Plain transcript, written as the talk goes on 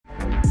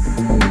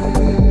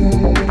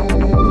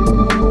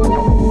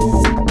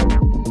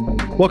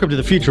Welcome to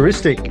the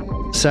Futuristic,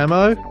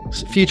 Samo.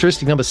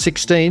 Futuristic number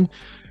 16,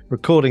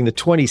 recording the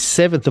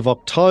 27th of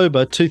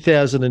October,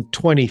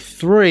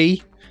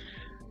 2023.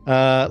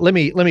 Let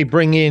me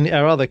bring in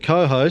our other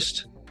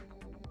co-host.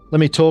 Let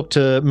me talk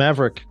to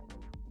Maverick.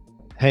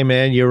 Hey,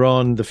 man, you're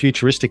on the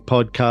Futuristic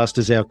podcast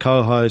as our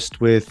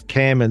co-host with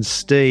Cam and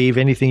Steve.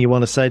 Anything you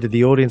want to say to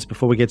the audience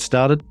before we get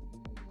started?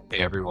 Hey,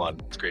 everyone.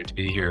 It's great to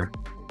be here.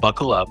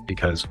 Buckle up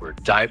because we're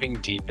diving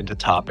deep into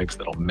topics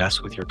that'll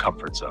mess with your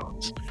comfort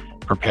zones.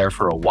 Prepare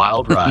for a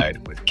wild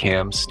ride with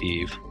Cam,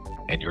 Steve,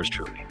 and yours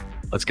truly.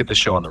 Let's get the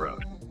show on the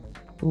road.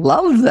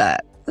 Love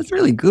that. That's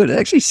really good. It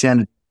actually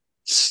sounded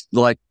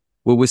like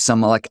we're with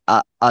some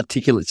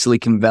articulate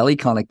Silicon Valley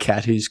kind of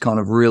cat who's kind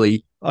of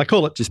really, I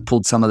call it, just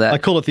pulled some of that. I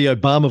call it the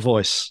Obama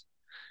voice.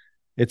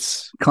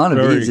 It's kind of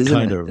very is, isn't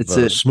kind it? of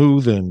It's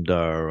smooth and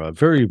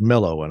very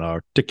mellow and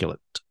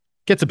articulate.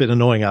 Gets a bit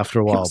annoying after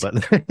a while,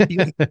 but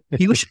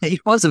he was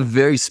a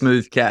very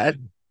smooth cat,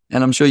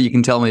 and I'm sure you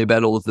can tell me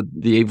about all of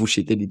the evil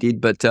shit that he did.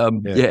 But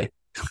yeah.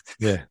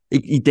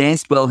 He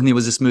danced well, and he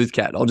was a smooth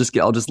cat. I'll just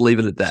leave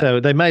it at that. So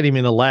they made him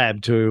in a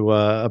lab to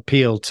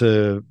appeal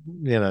to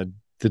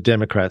the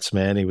Democrats.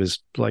 Man, he was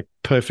like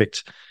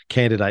perfect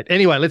candidate.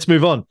 Anyway, let's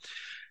move on.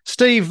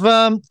 Steve,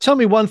 tell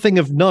me one thing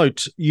of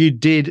note you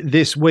did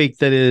this week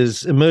that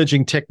is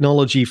emerging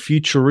technology,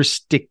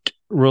 futuristic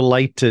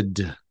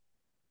related.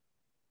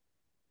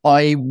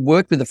 I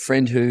worked with a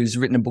friend who's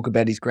written a book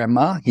about his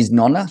grandma, his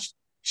nonna.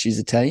 She's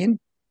Italian.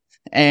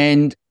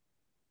 And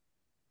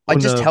I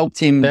just helped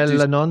him.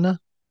 Bella nonna?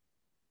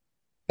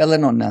 Bella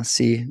nonna,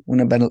 sì.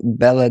 Una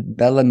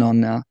bella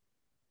nonna.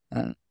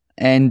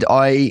 And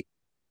I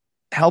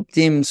helped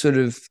him sort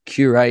of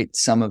curate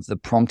some of the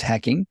prompt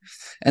hacking.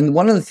 And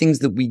one of the things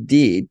that we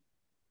did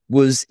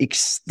was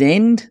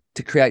extend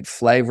to create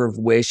flavor of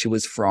where she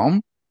was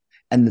from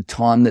and the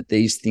time that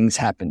these things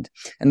happened.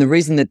 And the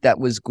reason that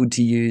was good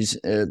to use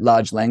a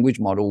large language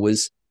model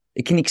was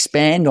it can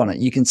expand on it.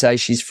 You can say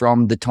she's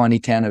from the tiny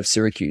town of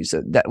Syracuse.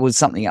 That was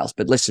something else,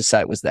 but let's just say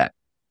it was that.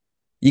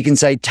 You can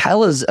say,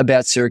 tell us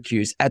about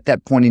Syracuse at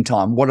that point in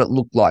time, what it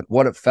looked like,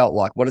 what it felt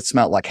like, what it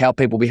smelled like, how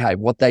people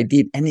behaved, what they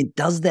did. And it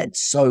does that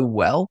so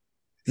well.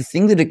 The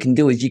thing that it can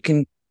do is you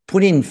can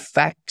put in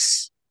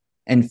facts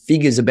and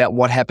figures about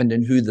what happened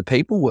and who the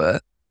people were,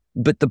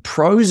 but the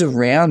prose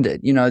around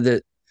it,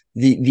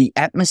 the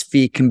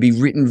atmosphere can be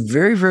written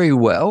very, very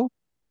well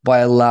by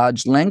a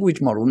large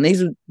language model. And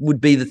these would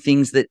be the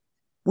things that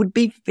would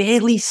be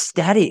fairly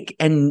static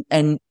and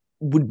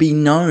would be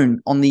known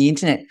on the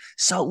internet.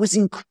 So it was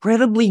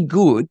incredibly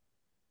good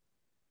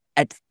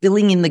at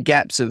filling in the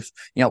gaps of,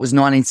 it was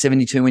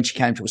 1972 when she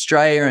came to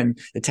Australia and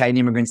Italian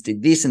immigrants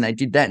did this and they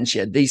did that and she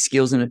had these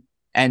skills and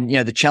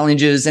the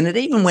challenges. And it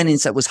even went in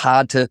so it was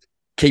hard to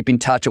keep in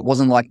touch. It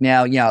wasn't like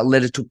now, a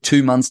letter took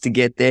 2 months to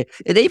get there.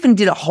 It even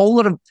did a whole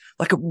lot of,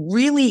 it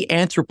really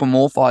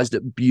anthropomorphized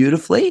it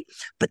beautifully.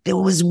 But there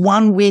was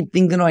one weird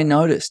thing that I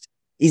noticed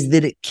is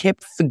that it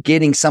kept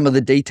forgetting some of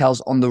the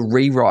details on the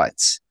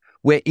rewrites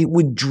where it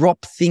would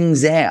drop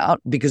things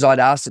out because I'd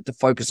asked it to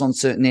focus on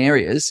certain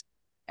areas.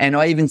 And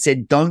I even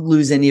said, don't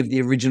lose any of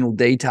the original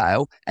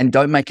detail and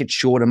don't make it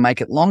short and make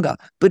it longer.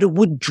 But it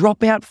would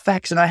drop out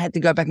facts and I had to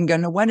go back and go,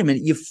 no, wait a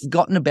minute, you've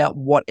forgotten about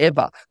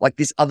whatever, like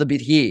this other bit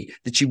here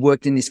that she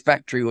worked in this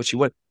factory or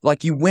you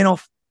went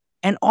off.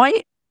 And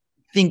I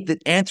think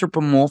that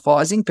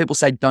anthropomorphizing, people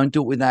say don't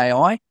do it with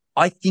AI.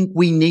 I think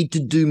we need to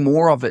do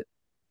more of it.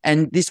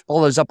 And this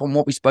follows up on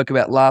what we spoke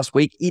about last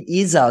week. It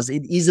is us.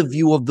 It is a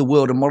view of the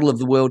world, a model of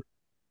the world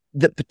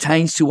that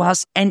pertains to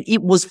us. And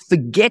it was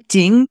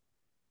forgetting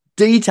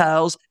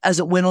details as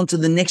it went on to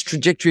the next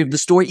trajectory of the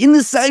story in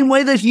the same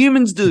way that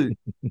humans do.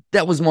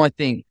 That was my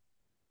thing.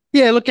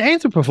 Yeah, look,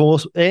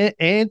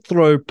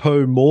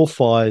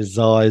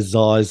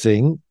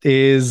 anthropomorphizing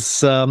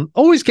is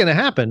always going to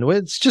happen.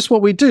 It's just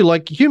what we do.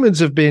 Like humans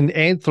have been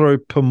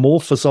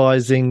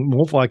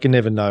anthropomorphizing, I can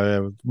never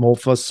know,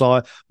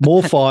 morphizing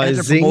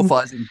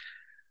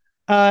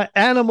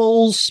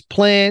animals,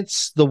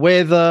 plants, the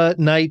weather,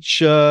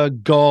 nature,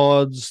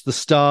 gods, the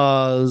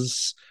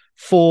stars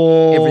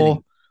for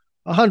everything.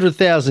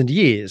 100,000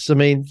 years. I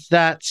mean,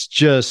 that's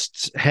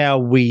just how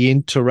we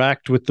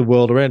interact with the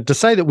world around. To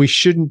say that we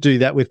shouldn't do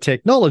that with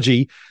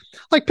technology,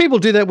 like people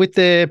do that with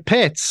their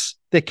pets,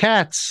 their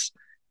cats.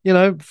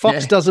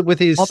 Fox does it with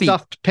his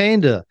stuffed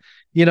panda.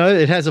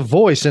 It has a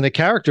voice and a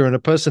character and a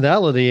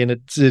personality and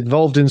it's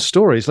involved in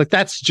stories. Like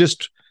that's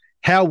just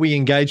how we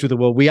engage with the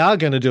world. We are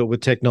going to do it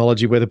with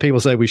technology, whether people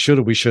say we should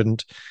or we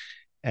shouldn't.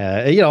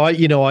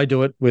 I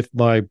do it with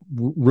my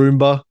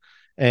Roomba.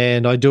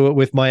 And I do it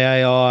with my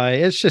AI.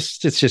 It's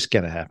just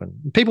going to happen.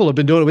 People have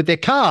been doing it with their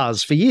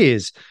cars for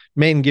years.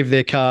 Men give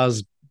their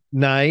cars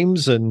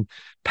names and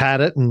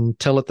pat it and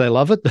tell it they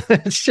love it.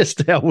 It's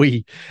just how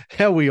we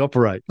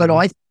operate.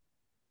 But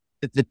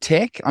the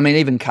tech,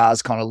 even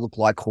cars kind of look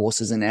like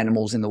horses and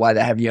animals in the way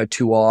they have,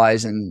 2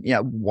 eyes. And,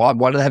 why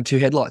do they have 2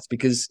 headlights?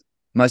 Because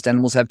most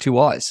animals have 2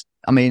 eyes.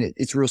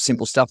 It's real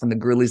simple stuff. And the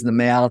grill is in the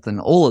mouth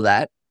and all of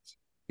that.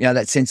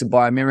 That sense of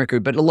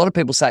biomimicry. But a lot of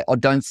people say, I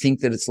don't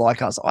think that it's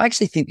like us. I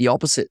actually think the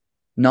opposite.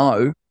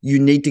 No, you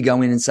need to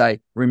go in and say,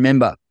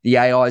 remember, the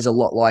AI is a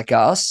lot like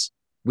us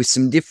with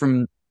some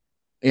different,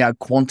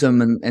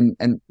 quantum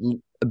and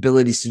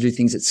abilities to do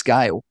things at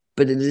scale.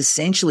 But it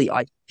essentially,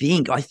 I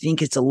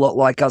think it's a lot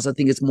like us. I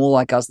think it's more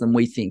like us than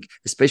we think,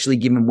 especially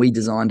given we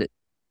designed it.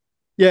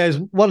 Yeah, it's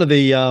one of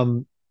the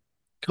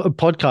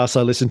podcasts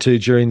I listened to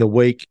during the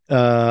week.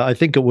 I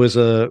think it was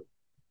a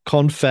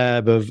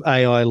confab of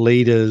AI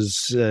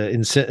leaders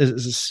in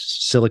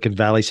Silicon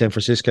Valley, San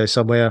Francisco,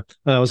 somewhere.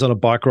 I was on a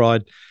bike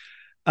ride.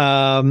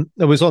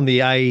 It was on the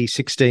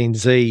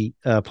A16Z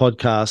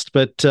podcast,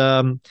 but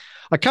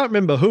I can't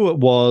remember who it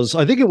was.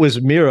 I think it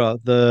was Mira,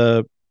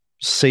 the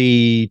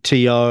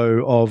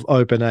CTO of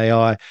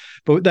OpenAI,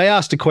 but they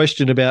asked a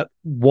question about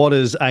what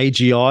is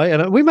AGI,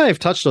 and we may have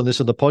touched on this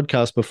on the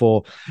podcast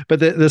before, but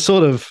the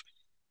sort of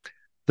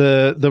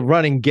the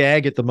running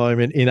gag at the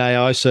moment in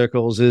AI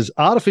circles is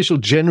artificial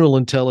general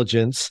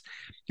intelligence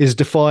is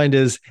defined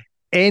as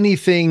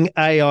anything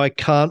AI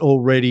can't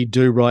already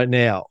do right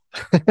now.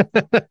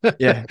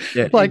 yeah,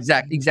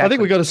 exactly. I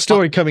think we've got a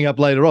story coming up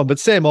later on, but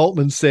Sam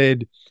Altman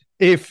said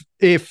if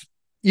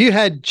you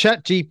had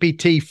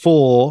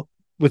ChatGPT-4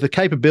 with the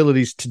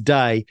capabilities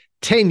today,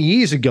 10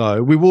 years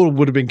ago, we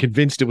would have been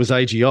convinced it was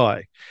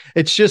AGI.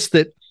 It's just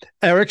that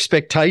our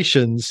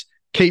expectations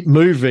keep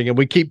moving and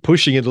we keep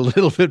pushing it a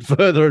little bit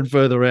further and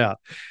further out.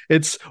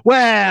 It's,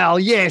 well,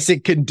 yes,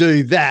 it can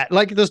do that.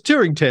 Like the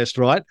Turing test,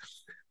 right?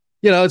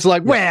 It's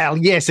like, well,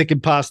 yes, it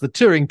can pass the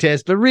Turing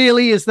test, but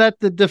really, is that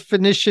the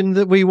definition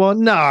that we want?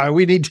 No,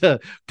 we need to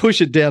push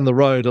it down the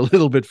road a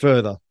little bit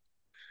further.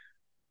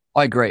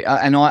 I agree.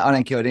 And I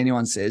don't care what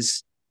anyone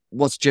says.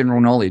 What's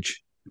general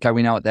knowledge? Okay,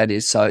 we know what that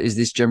is. So is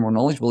this general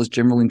knowledge? Well, it's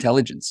general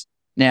intelligence.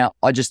 Now,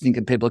 I just think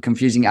that people are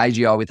confusing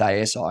AGI with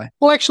ASI.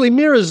 Well, actually,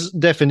 Mira's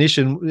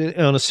definition,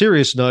 on a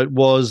serious note,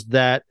 was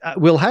that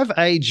we'll have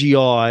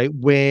AGI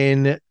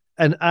when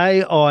an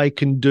AI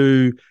can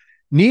do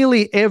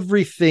nearly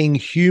everything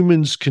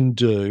humans can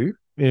do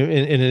in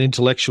an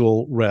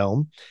intellectual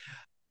realm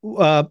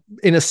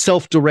in a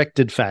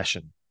self-directed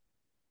fashion.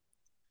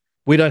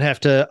 We don't have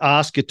to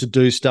ask it to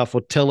do stuff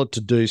or tell it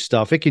to do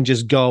stuff. It can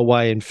just go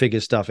away and figure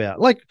stuff out.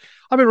 Like,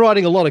 I've been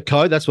writing a lot of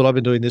code. That's what I've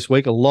been doing this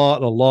week. A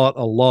lot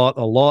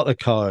of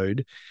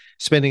code,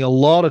 spending a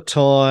lot of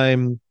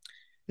time.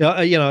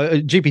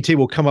 GPT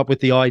will come up with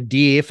the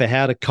idea for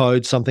how to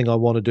code something I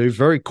want to do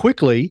very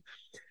quickly,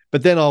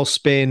 but then I'll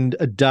spend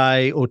a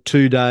day or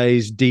 2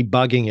 days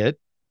debugging it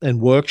and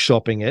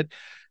workshopping it.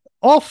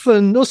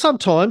 Often or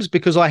sometimes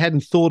because I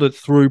hadn't thought it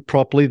through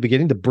properly at the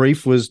beginning, the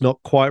brief was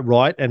not quite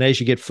right. And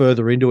as you get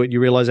further into it, you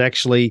realize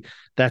actually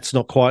that's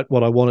not quite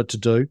what I wanted to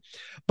do.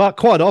 But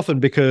quite often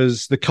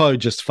because the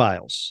code just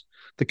fails.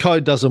 The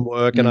code doesn't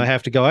work and I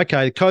have to go,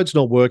 okay, the code's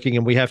not working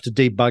and we have to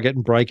debug it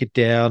and break it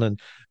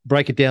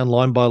down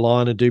line by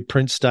line and do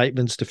print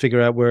statements to figure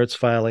out where it's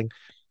failing.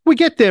 We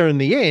get there in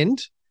the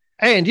end.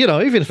 And,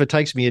 even if it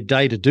takes me a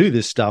day to do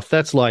this stuff,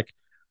 that's like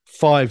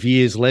 5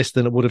 years less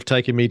than it would have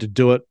taken me to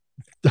do it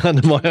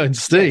under my own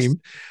steam. Yes.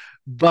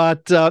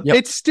 But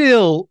it's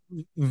still,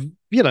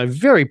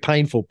 very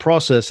painful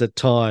process at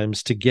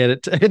times to get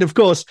it. And of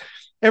course,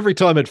 every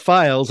time it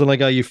fails and I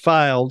go, you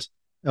failed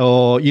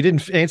or you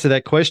didn't answer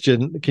that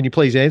question, can you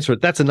please answer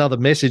it? That's another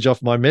message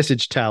off my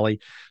message tally.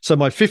 So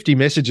my 50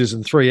 messages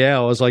in 3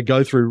 hours, I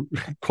go through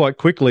quite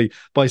quickly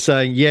by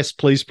saying, yes,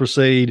 please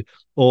proceed,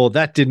 or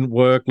that didn't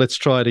work, let's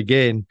try it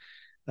again.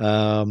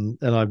 And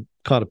I'm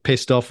kind of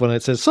pissed off when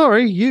it says,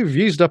 sorry, you've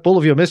used up all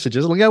of your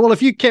messages. And I go, well,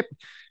 if you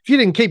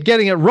didn't keep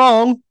getting it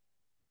wrong,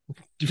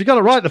 if you got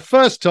it right the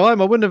first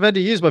time, I wouldn't have had to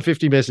use my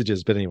 50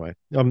 messages. But anyway,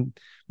 I'm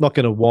not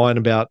going to whine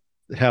about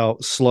how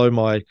slow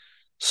my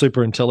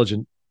super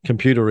intelligent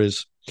computer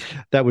is.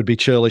 That would be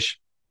churlish.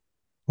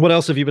 What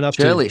else have you been up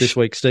to this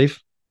week, Steve?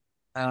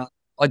 I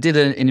did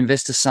an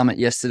investor summit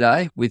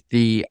yesterday with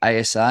the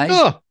ASA.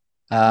 Oh,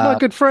 my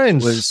good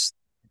friends.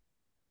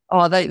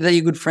 They're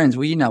your good friends.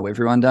 Well, you know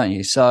everyone, don't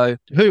you? So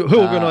who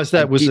organised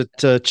that? Was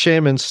it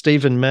Chairman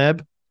Stephen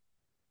Mabb?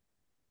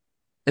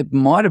 It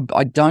might have.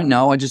 I don't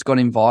know. I just got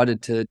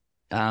invited to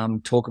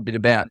talk a bit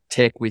about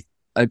tech with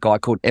a guy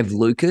called Ev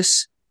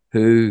Lucas,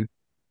 who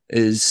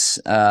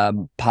is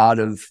part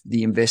of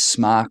the Invest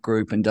Smart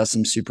group and does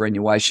some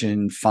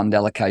superannuation fund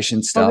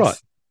allocation stuff. Oh, right.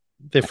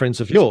 They're friends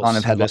of yours. Kind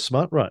of Invest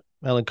Smart, right?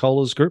 Alan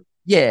Kohler's group.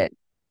 Yeah,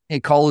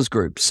 Kohler's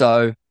group.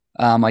 So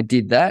I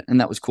did that, and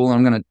that was cool. And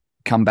I'm going to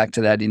come back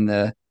to that in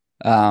the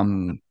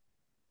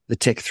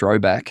tech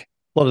throwback.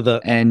 A lot of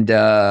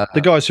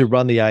the guys who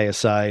run the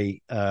ASA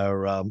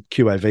are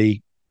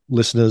QAV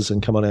listeners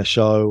and come on our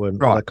show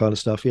and all that kind of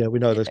stuff. Yeah, we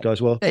know those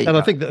guys well. And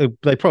I think that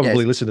they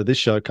probably listen to this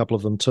show, a couple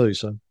of them too.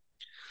 So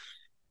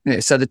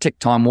so the Tech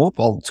Time Warp,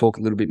 I'll talk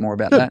a little bit more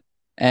about that.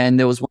 And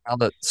there was one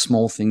other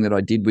small thing that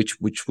I did,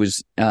 which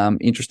was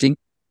interesting.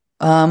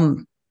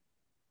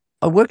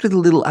 I worked with a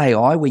little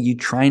AI where you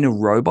train a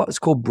robot. It's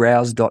called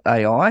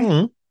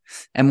Browse.ai.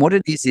 And what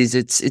it is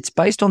it's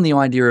based on the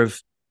idea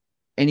of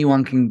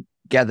anyone can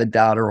gather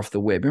data off the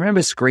web.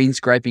 Remember, screen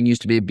scraping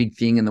used to be a big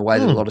thing in the way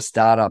that a lot of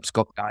startups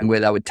got going, where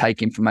they would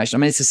take information. I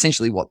mean, it's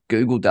essentially what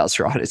Google does,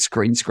 right? It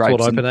screen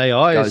scrapes That's what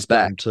OpenAI goes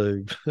back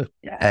to.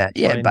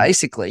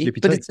 basically.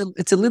 GPT. But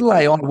it's a little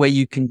AI where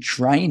you can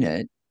train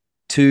it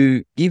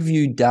to give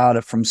you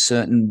data from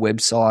certain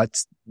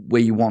websites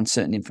where you want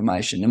certain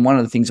information. And one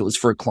of the things, it was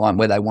for a client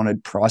where they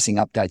wanted pricing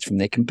updates from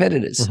their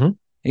competitors. Mm-hmm.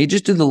 And you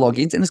just do the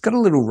logins, and it's got a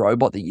little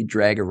robot that you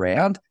drag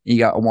around. You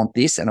go, I want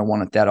this, and I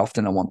want it that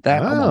often. I want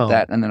that, I want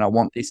that, and then I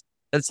want this.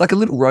 It's like a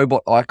little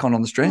robot icon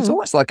on the screen. It's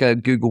almost like a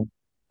Google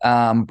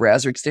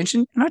browser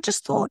extension. And I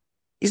just thought,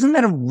 isn't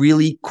that a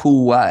really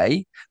cool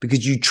way?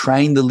 Because you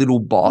train the little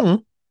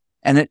bot.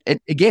 And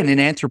it again, in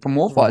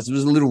Anthropomorphising, it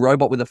was a little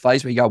robot with a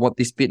face where you go, I want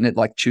this bit, and it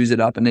like chews it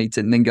up and eats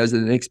it, and then goes to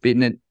the next bit,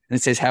 and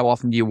it says, how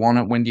often do you want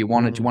it? When do you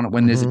want it? Do you want it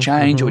when there's a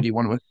change, or do you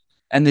want it?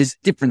 And there's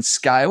different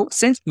scale. It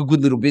seems like a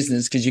good little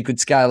business because you could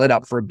scale it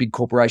up for a big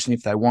corporation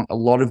if they want a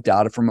lot of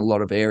data from a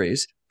lot of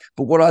areas.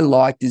 But what I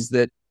liked is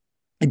that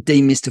it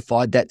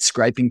demystified that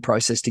scraping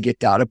process to get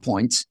data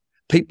points.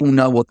 People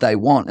know what they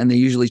want, and they're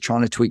usually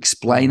trying to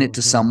explain it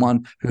to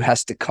someone who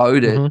has to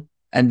code it.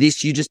 And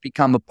this, you just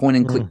become a point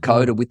and click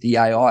coder with the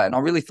AI. And I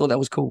really thought that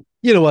was cool.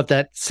 You know what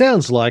that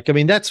sounds like? I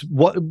mean, that's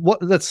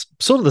that's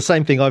sort of the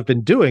same thing I've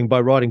been doing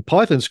by writing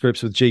Python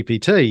scripts with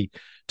GPT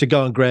to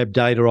go and grab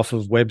data off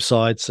of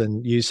websites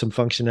and use some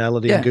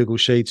functionality in Google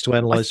Sheets to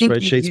analyze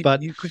spreadsheets.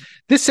 But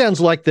this sounds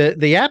like the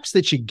apps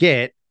that you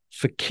get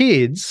for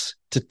kids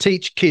to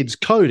teach kids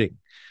coding.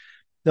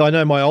 Now, I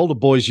know my older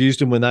boys used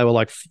them when they were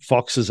like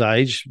Fox's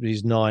age.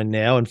 He's 9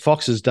 now, and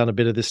Fox has done a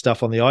bit of this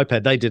stuff on the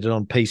iPad. They did it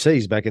on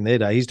PCs back in their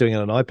day. He's doing it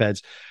on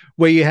iPads,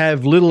 where you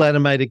have little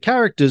animated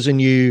characters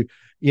and you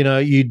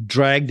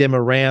drag them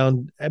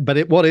around.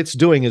 But what it's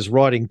doing is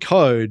writing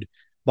code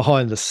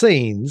behind the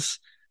scenes.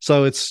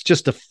 So it's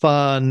just a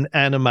fun,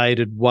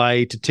 animated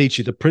way to teach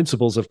you the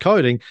principles of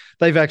coding.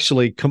 They've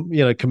actually,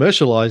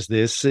 commercialized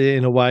this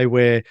in a way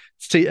where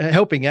it's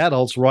helping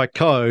adults write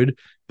code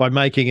by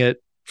making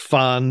it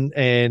fun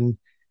and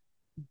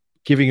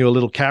giving you a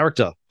little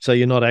character, so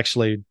you're not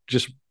actually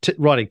just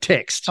writing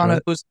text. Right?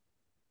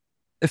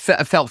 It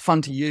felt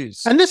fun to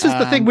use. And this is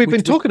the thing we've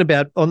been talking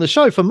about on the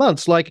show for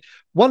months. Like,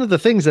 one of the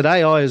things that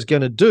AI is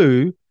going to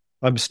do,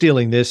 I'm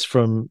stealing this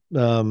from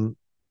Satya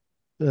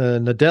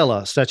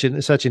Nadella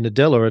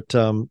at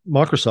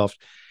Microsoft.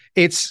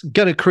 It's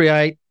going to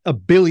create 1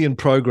 billion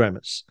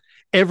programmers.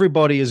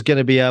 Everybody is going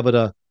to be able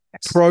to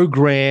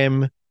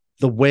program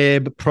the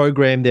web,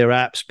 program their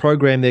apps,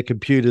 program their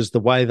computers the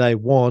way they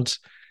want.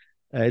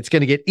 It's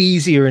going to get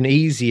easier and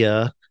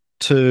easier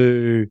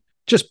to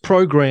just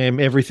program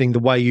everything the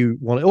way you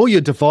want it. All your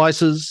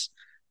devices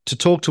to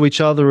talk to each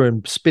other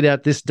and spit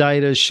out this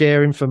data,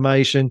 share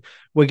information.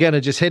 We're going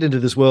to just head into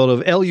this world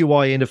of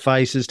LUI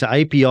interfaces to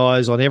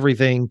APIs on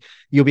everything.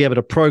 You'll be able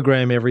to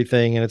program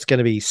everything, and it's going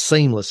to be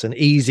seamless and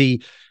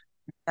easy.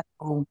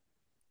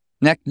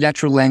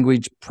 Natural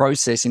language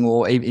processing,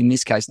 or in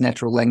this case,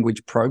 natural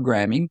language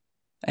programming.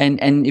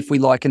 And if we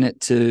liken it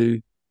to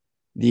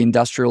the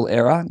industrial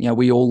era,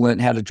 we all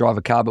learned how to drive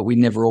a car, but we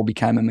never all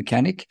became a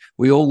mechanic.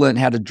 We all learned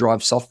how to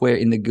drive software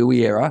in the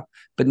GUI era,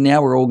 but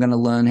now we're all going to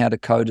learn how to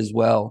code as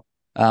well.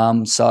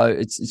 So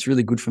it's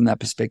really good from that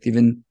perspective.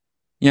 And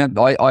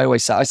I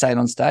always say, I say it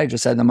on stage. I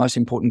say the most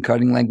important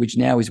coding language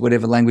now is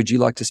whatever language you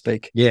like to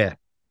speak. Yeah,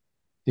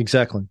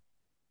 exactly.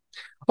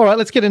 All right,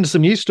 let's get into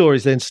some news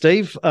stories then,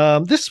 Steve.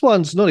 This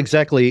one's not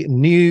exactly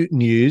new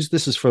news.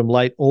 This is from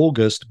late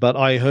August, but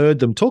I heard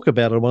them talk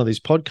about it on one of these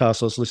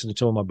podcasts I was listening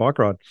to on my bike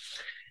ride,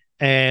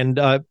 and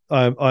I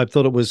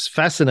thought it was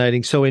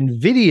fascinating. So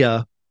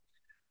NVIDIA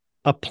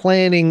are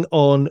planning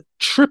on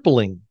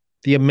tripling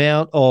the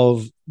amount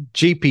of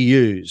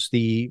GPUs,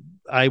 the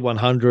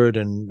A100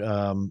 and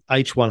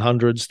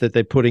H100s that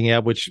they're putting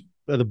out, which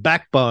are the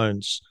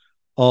backbones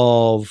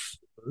of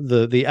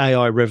the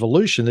AI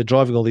revolution. They're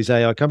driving all these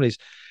AI companies.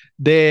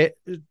 They're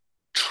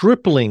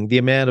tripling the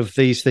amount of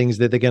these things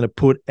that they're going to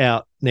put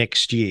out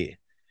next year.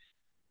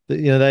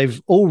 They've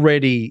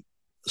already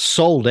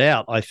sold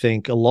out, I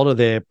think, a lot of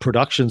their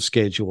production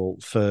schedule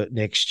for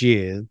next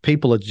year.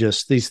 People are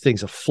just, these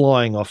things are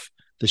flying off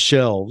the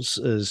shelves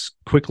as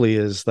quickly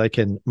as they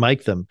can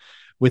make them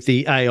with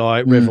the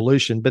AI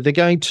revolution, but they're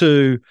going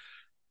to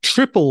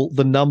triple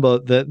the number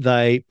that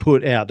they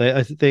put out.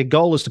 Their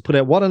goal is to put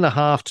out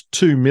 1.5 to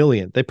 2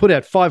 million. They put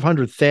out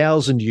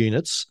 500,000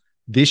 units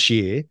this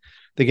year.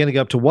 They're going to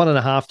go up to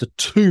 1.5 to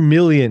 2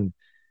 million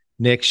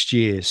next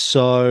year.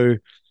 So,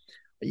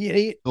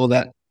 all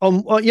that,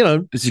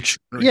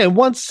 in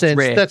one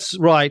sense, that's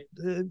right.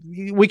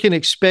 We can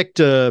expect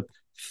a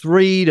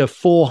 300 to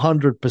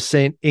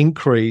 400%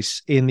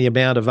 increase in the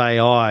amount of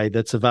AI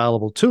that's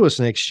available to us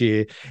next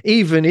year,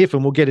 even if,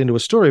 and we'll get into a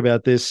story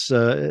about this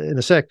in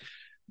a sec,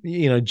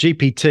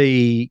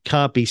 GPT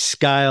can't be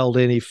scaled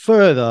any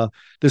further.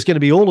 There's going to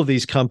be all of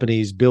these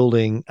companies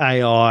building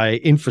AI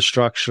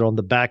infrastructure on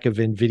the back of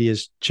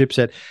NVIDIA's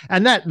chipset.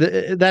 And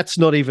that's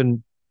not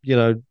even,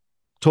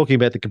 talking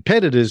about the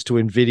competitors to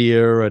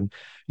NVIDIA and,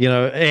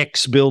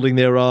 X building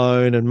their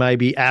own, and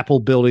maybe Apple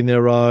building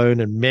their own,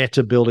 and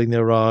Meta building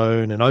their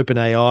own, and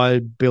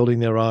OpenAI building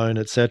their own,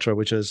 etc.,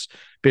 which has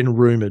been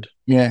rumored.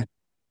 Yeah.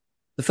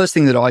 The first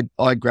thing that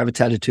I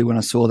gravitated to when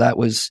I saw that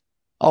was,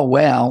 oh,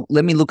 wow,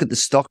 let me look at the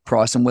stock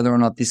price and whether or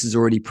not this is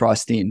already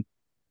priced in.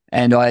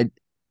 And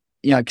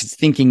because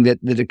thinking that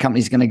a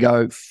company's going to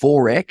go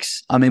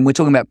 4x, I mean, we're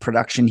talking about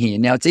production here.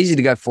 Now, it's easy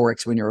to go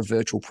 4x when you're a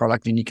virtual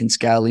product and you can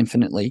scale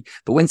infinitely.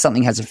 But when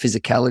something has a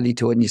physicality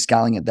to it and you're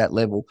scaling at that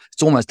level,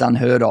 it's almost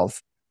unheard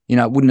of.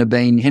 It wouldn't have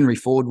been Henry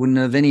Ford, wouldn't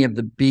have any of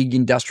the big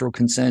industrial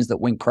concerns that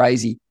went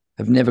crazy,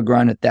 have never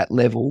grown at that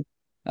level.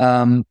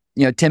 10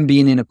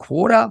 billion in a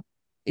quarter,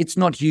 it's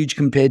not huge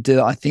compared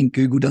to, I think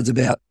Google does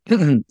about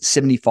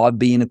 75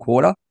 billion a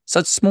quarter. So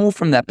it's small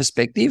from that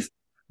perspective.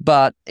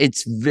 But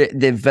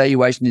their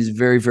valuation is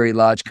very, very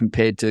large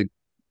compared to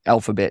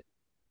Alphabet.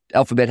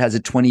 Alphabet has a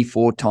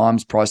 24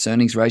 times price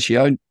earnings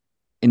ratio.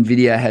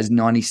 NVIDIA has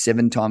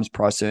 97 times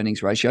price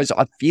earnings ratio. So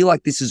I feel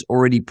like this is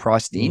already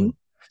priced in.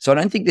 So I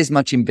don't think there's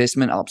much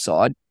investment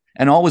upside.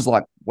 And I was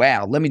like,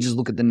 wow, let me just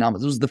look at the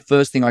numbers. It was the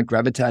first thing I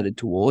gravitated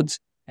towards.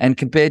 And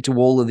compared to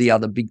all of the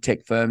other big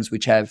tech firms,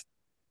 which have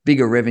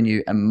bigger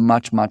revenue and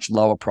much, much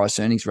lower price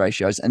earnings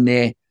ratios, and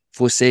they're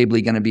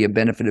foreseeably going to be a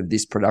benefit of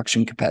this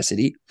production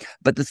capacity.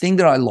 But the thing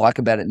that I like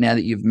about it now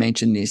that you've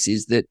mentioned this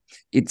is that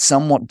it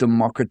somewhat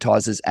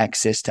democratizes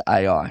access to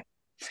AI.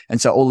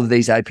 And so all of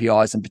these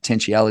APIs and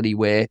potentiality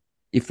where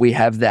if we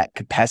have that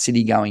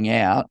capacity going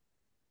out,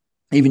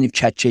 even if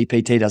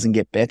ChatGPT doesn't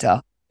get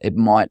better, it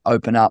might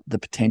open up the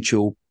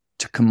potential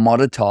to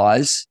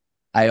commoditize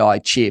AI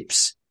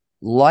chips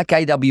like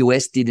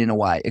AWS did in a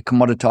way. It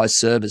commoditized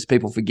servers.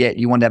 People forget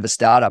you want to have a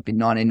startup in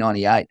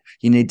 1998.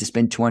 You need to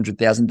spend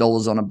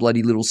 $200,000 on a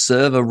bloody little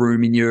server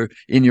room in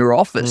your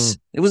office.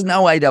 There was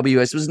no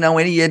AWS. There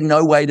was you had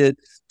no way to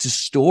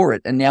store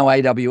it. And now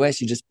AWS,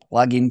 you just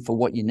plug in for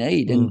what you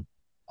need. And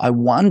I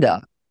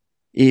wonder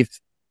if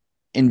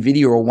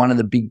NVIDIA or one of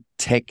the big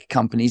tech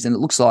companies, and it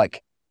looks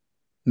like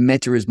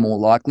Meta is more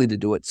likely to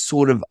do it,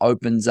 sort of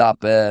opens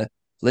up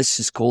let's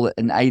just call it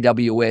an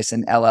AWS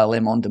and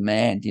LLM on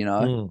demand,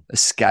 a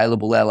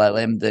scalable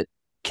LLM that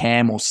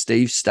Cam or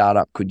Steve's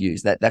startup could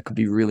use. That could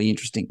be really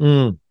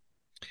interesting.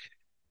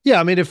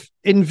 Yeah, I mean, if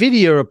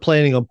NVIDIA are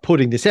planning on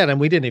putting this out, and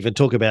we didn't even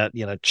talk about,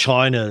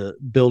 China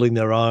building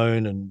their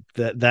own and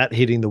that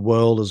hitting the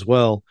world as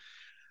well.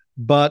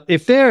 But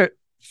if they're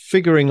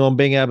figuring on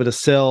being able to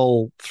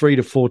sell 3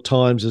 to 4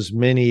 times as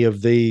many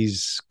of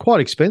these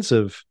quite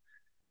expensive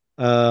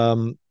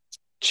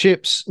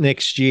chips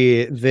next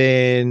year,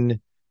 then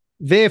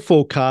they're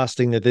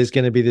forecasting that there's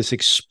going to be this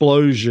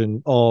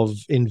explosion of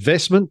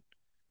investment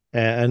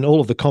and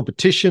all of the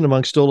competition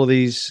amongst all of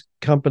these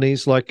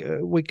companies. Like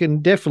we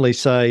can definitely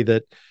say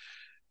that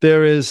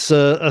there is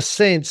a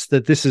sense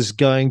that this is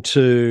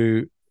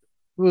we're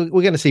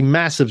going to see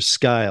massive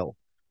scale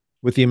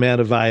with the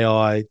amount of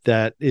AI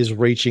that is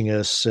reaching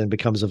us and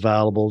becomes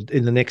available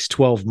in the next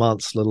 12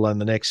 months, let alone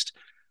the next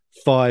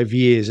 5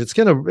 years. It's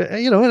going to,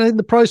 in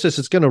the process,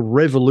 it's going to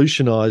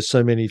revolutionize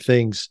so many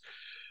things.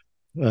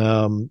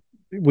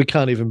 We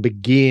can't even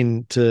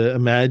begin to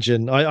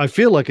imagine. I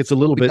feel like it's a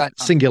little bit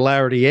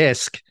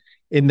Singularity-esque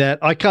in that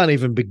I can't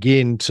even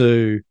begin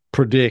to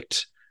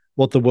predict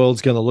what the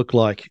world's going to look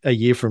like a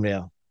year from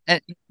now.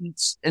 And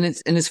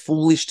it's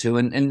foolish too.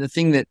 And the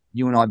thing that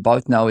you and I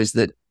both know is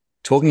that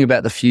talking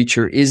about the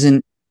future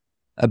isn't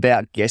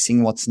about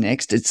guessing what's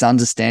next. It's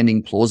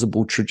understanding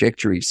plausible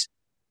trajectories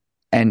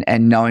and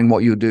knowing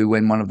what you'll do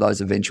when one of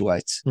those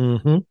eventuates.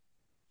 Mm-hmm.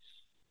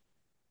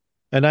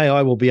 And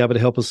AI will be able to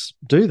help us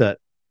do that.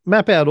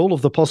 Map out all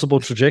of the possible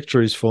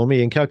trajectories for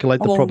me and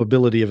calculate the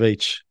probability of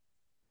each.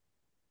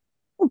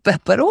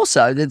 But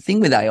also the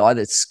thing with AI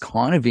that's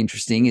kind of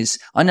interesting is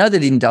I know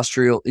that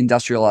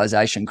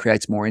industrialization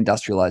creates more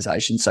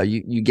industrialization. So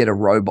you get a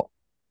robot,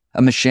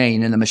 a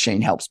machine, and the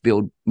machine helps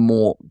build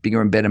more,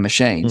 bigger and better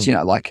machines,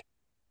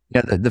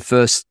 the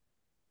first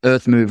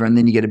earth mover, and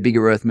then you get a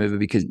bigger earth mover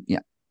because,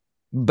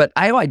 but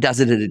AI does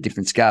it at a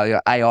different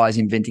scale. AI is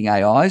inventing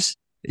AIs.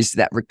 Is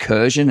that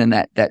recursion and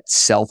that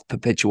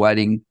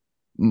self-perpetuating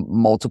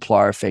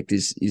multiplier effect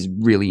is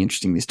really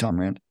interesting this time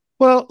around.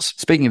 Well,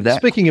 speaking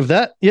of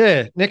that,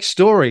 yeah, next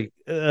story.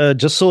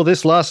 Just saw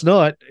this last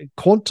night.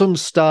 Quantum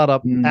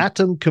startup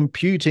Atom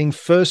Computing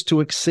first to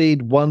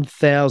exceed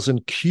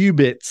 1,000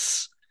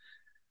 qubits.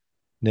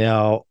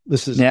 Now,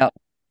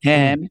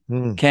 Cam,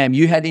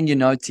 you had in your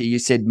notes here, you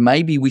said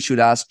maybe we should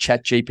ask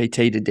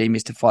ChatGPT to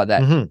demystify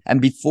that. Mm-hmm.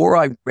 And before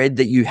I read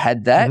that you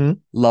had that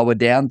lower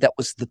down, that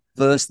was the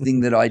first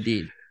thing that I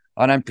did.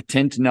 I don't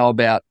pretend to know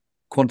about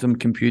quantum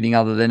computing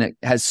other than it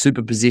has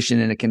superposition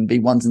and it can be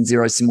ones and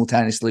zeros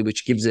simultaneously,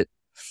 which gives it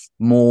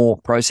more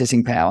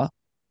processing power.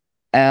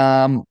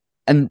 And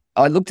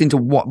I looked into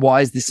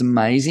why is this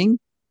amazing?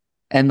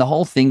 And the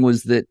whole thing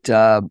was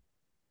that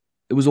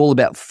it was all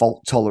about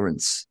fault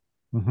tolerance.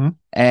 Mm-hmm.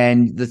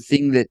 And the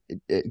thing that,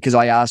 because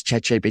I asked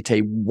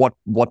ChatGPT,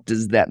 what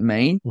does that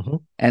mean? Mm-hmm.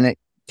 And it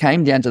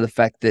came down to the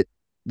fact that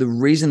the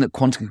reason that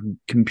quantum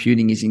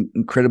computing is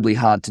incredibly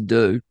hard to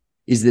do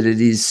is that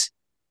it is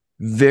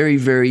very,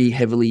 very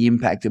heavily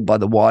impacted by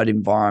the wide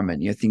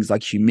environment, things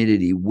like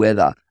humidity,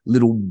 weather,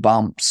 little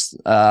bumps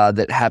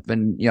that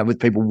happen,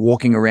 with people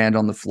walking around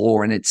on the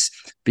floor. And it's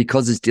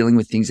because it's dealing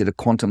with things at a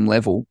quantum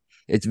level,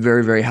 it's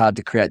very, very hard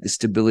to create the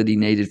stability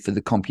needed for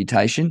the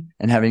computation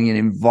and having an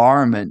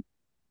environment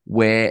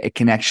where it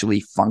can actually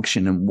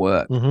function and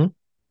work,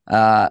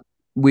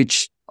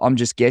 which I'm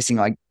just guessing,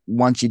 like,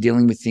 once you're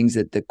dealing with things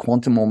at the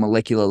quantum or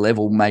molecular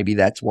level, maybe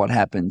that's what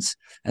happens.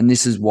 And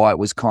this is why it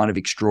was kind of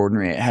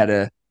extraordinary. It had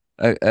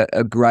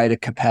a greater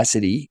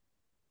capacity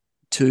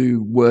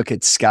to work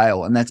at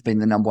scale. And that's been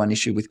the number one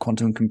issue with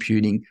quantum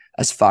computing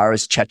as far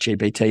as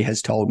ChatGPT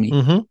has told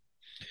me.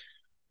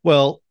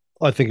 Well,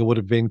 I think it would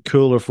have been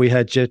cooler if we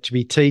had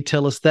ChatGPT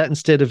tell us that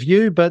instead of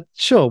you, but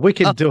sure, we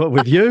can do it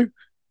with you.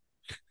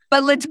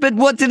 But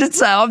what did it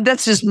say?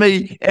 That's just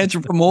me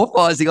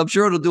anthropomorphizing. I'm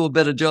sure it'll do a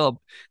better job.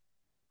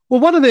 Well,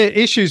 one of the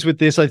issues with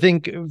this, I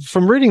think,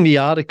 from reading the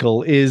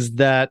article is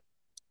that,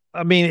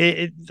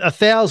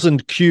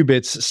 1,000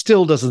 qubits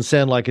still doesn't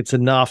sound like it's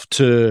enough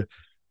to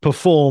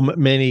perform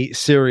many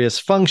serious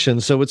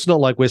functions. So it's not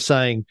like we're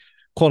saying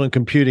quantum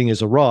computing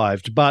has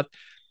arrived. But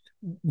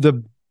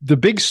the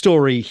big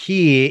story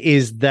here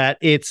is that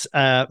it's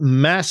a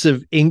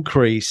massive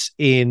increase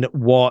in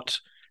what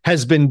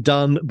has been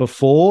done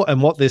before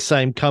and what this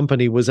same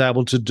company was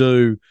able to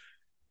do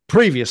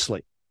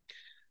previously.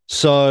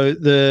 So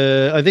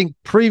I think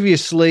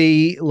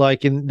previously,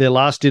 like in their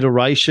last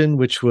iteration,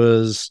 which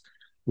was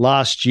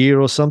last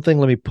year or something,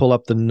 let me pull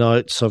up the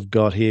notes I've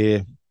got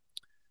here.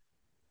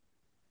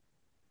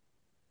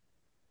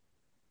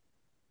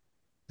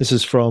 This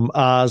is from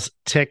Ars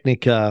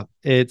Technica.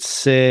 It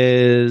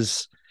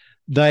says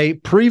they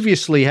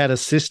previously had a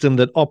system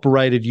that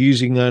operated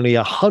using only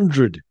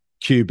 100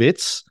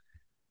 qubits.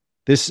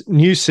 This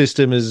new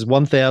system is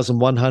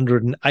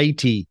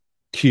 1,180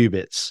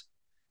 qubits.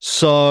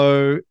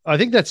 So I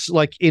think that's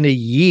like in a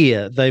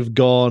year, they've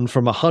gone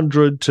from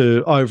 100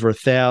 to over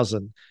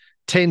 1,000,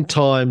 10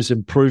 times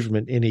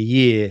improvement in a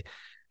year.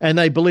 And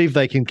they believe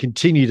they can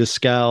continue to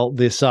scale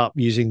this up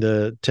using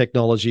the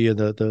technology and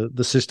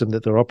the system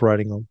that they're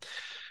operating on.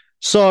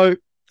 So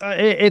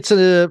it's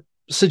a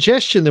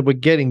suggestion that we're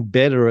getting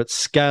better at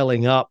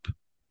scaling up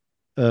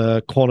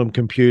quantum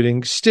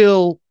computing.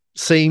 Still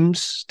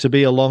seems to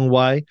be a long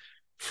way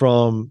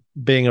from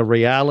being a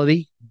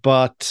reality,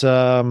 but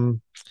so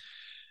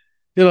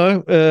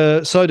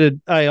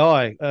did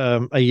AI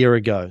a year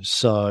ago.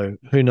 So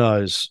who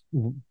knows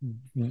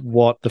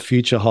what the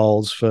future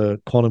holds for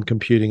quantum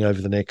computing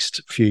over the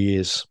next few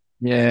years.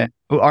 Yeah.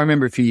 Well, I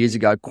remember a few years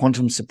ago,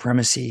 quantum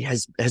supremacy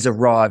has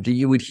arrived.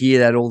 You would hear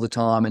that all the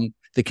time. And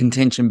the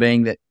contention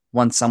being that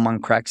once someone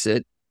cracks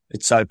it,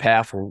 it's so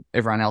powerful,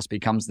 everyone else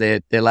becomes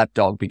their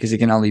lapdog because it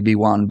can only be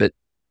one. But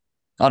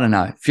I don't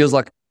know. It feels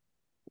like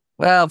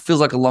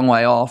a long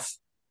way off.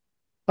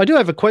 I do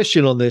have a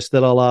question on this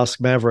that I'll ask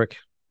Maverick.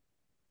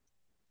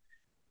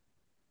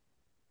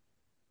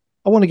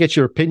 I want to get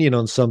your opinion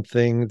on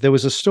something. There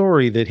was a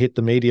story that hit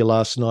the media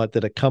last night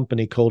that a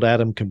company called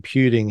Atom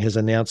Computing has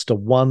announced a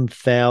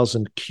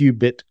 1,000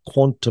 qubit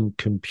quantum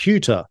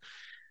computer.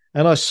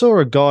 And I saw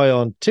a guy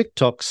on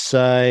TikTok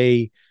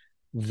say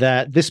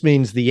that this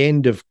means the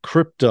end of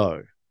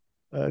crypto.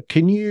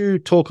 Can you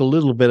talk a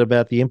little bit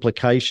about the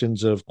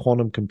implications of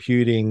quantum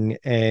computing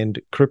and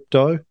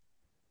crypto?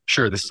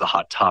 Sure, this is a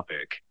hot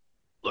topic.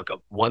 Look, a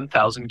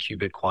 1,000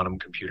 qubit quantum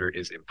computer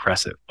is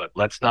impressive, but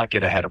let's not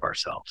get ahead of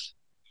ourselves.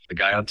 The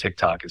guy on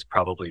TikTok is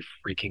probably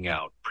freaking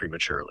out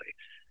prematurely.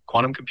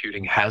 Quantum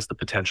computing has the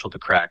potential to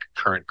crack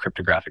current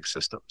cryptographic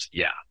systems,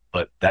 yeah,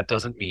 but that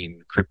doesn't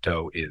mean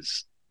crypto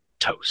is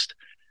toast.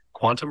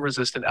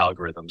 Quantum-resistant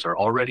algorithms are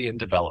already in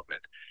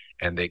development,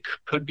 and they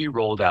could be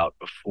rolled out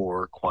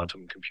before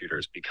quantum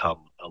computers become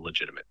a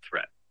legitimate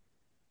threat.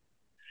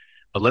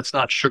 But let's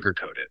not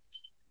sugarcoat it.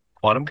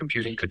 Quantum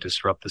computing could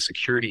disrupt the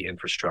security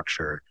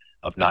infrastructure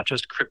of not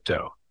just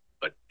crypto,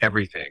 but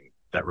everything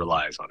that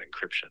relies on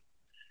encryption.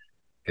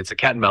 It's a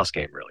cat and mouse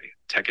game, really.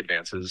 Tech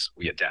advances,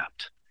 we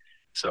adapt.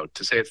 So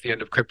to say it's the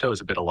end of crypto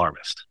is a bit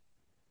alarmist.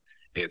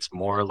 It's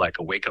more like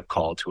a wake-up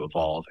call to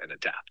evolve and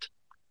adapt.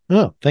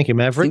 Oh, thank you,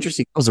 Maverick.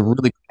 Interesting. That was a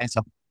really good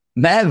answer.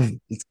 Mav,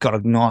 it's got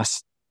a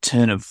nice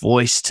turn of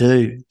voice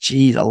too.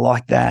 Jeez, I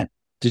like that.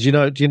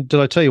 Did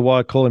I tell you why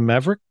I call him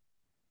Maverick?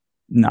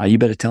 No, you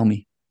better tell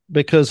me.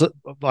 Because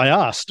I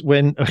asked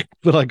when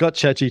I got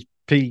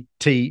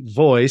ChatGPT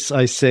voice,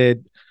 I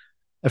said,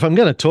 if I'm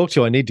going to talk to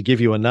you, I need to give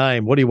you a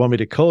name. What do you want me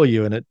to call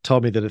you? And it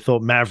told me that it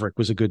thought Maverick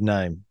was a good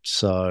name.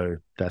 So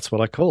that's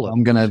what I call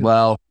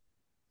it.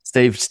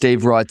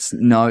 Steve writes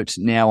note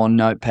now on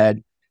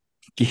Notepad.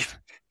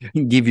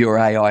 Give your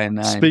AI a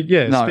name.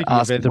 Speaking of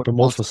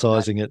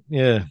anthropomorphizing it.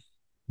 Yeah.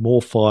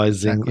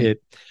 Morphizing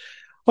it.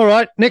 All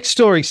right. Next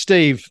story,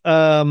 Steve.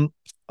 I'm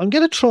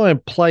going to try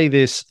and play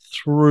this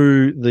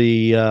through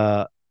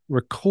the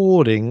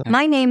recording.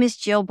 My name is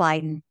Jill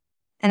Biden,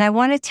 and I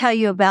want to tell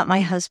you about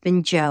my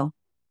husband, Joe.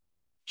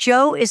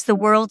 Joe is the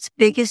world's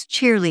biggest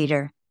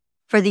cheerleader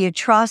for the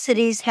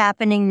atrocities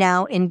happening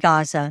now in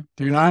Gaza.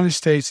 The United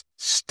States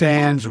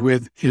stands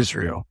with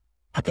Israel.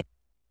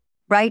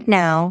 Right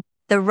now,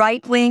 the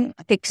right-wing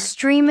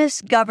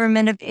extremist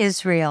government of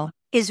Israel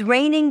is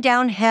raining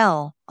down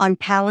hell on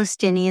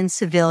Palestinian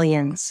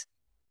civilians.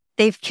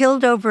 They've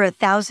killed over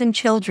 1,000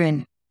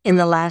 children in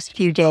the last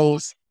few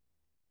days.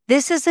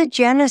 This is a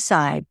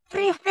genocide.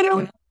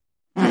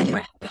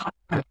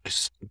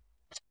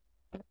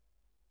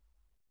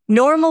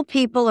 Normal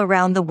people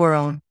around the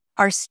world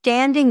are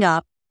standing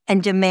up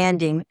and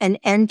demanding an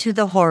end to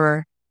the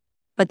horror,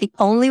 but the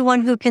only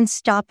one who can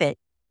stop it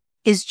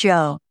is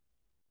Joe.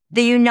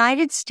 The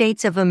United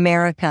States of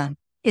America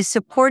is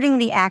supporting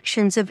the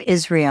actions of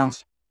Israel,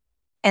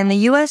 and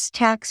the U.S.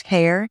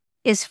 taxpayer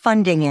is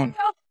funding it.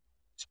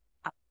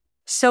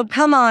 So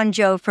come on,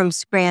 Joe from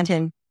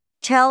Scranton.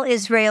 Tell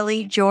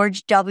Israeli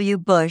George W.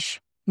 Bush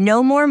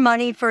no more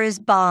money for his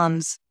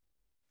bombs.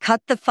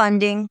 Cut the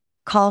funding,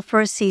 call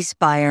for a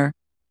ceasefire.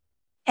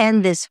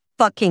 End this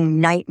fucking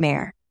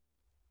nightmare.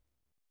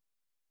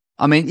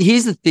 I mean,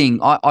 here's the thing.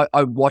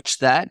 I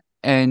watched that,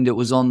 and it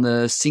was on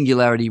the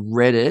Singularity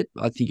Reddit.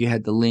 I think you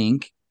had the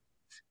link.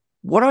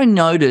 What I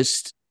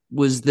noticed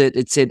was that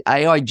it said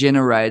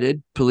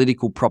AI-generated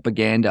political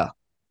propaganda.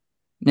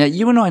 Now,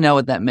 you and I know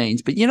what that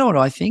means, but you know what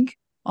I think?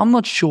 I'm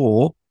not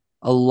sure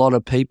a lot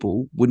of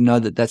people would know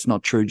that that's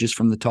not true just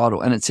from the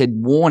title. And it said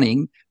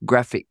warning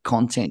graphic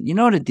content. You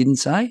know what it didn't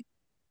say?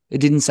 It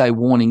didn't say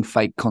warning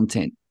fake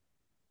content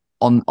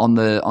on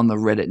the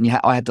Reddit. And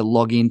I had to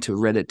log into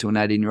Reddit, to an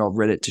 18-year-old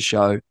Reddit to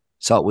show,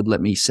 so it would let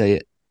me see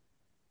it.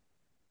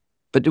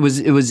 But it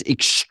was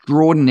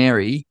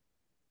extraordinary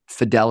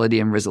fidelity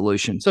and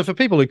resolution. So for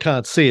people who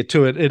can't see it,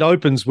 it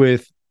opens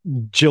with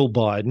Jill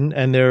Biden,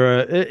 and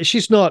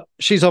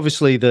she's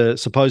obviously the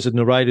supposed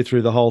narrator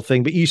through the whole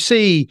thing, but you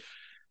see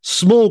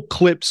small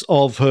clips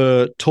of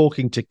her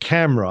talking to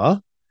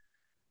camera.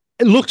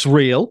 It looks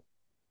real.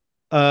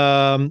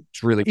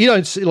 It's really, you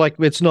don't see, like,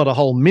 it's not a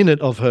whole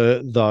minute of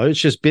her though. It's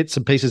just bits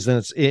and pieces, and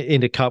it's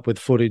intercut with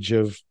footage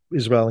of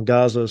Israel and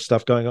Gaza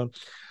stuff going on.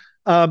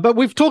 But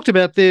we've talked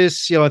about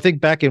this, I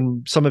think back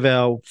in some of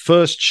our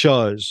first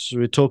shows,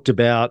 we talked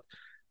about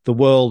the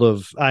world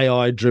of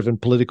AI-driven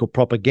political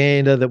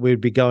propaganda that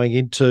we'd be going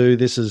into.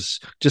 This is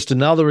just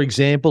another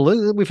example.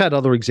 We've had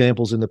other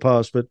examples in the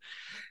past, but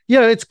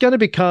it's going to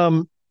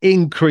become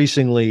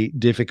increasingly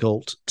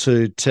difficult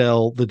to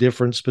tell the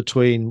difference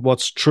between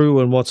what's true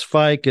and what's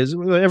fake, as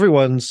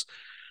everyone's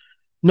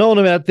known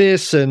about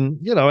this.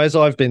 And, as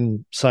I've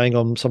been saying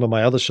on some of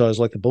my other shows,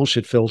 like the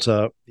Bullshit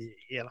Filter,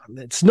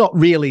 it's not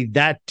really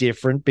that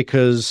different,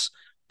 because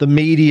the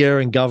media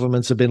and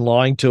governments have been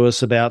lying to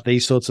us about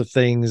these sorts of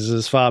things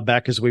as far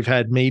back as we've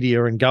had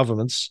media and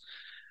governments.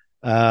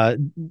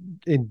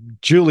 In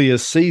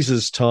Julius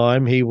Caesar's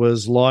time, he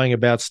was lying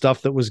about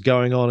stuff that was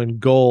going on in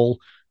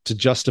Gaul to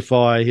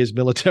justify his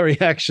military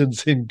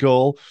actions in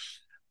Gaul.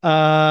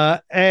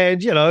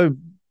 And, the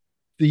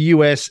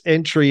US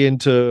entry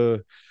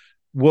into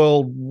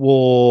World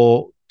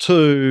War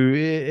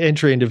II,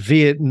 entry into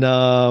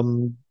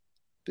Vietnam,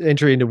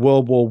 entry into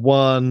World War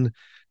I,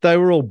 they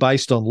were all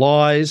based on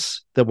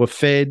lies that were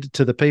fed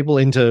to the people,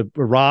 into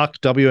Iraq,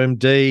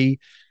 WMD,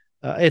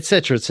 et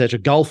cetera, et cetera.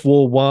 Gulf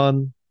War I,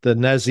 the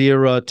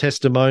Nazira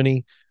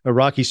testimony,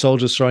 Iraqi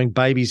soldiers throwing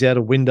babies out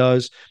of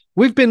windows.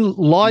 We've been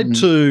lied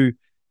to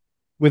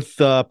with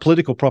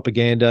political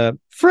propaganda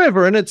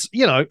forever. And it's,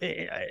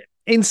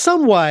 in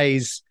some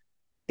ways,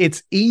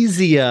 it's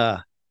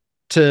easier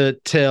to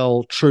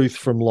tell truth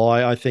from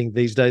lie, I think,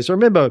 these days. I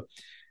remember,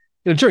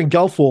 during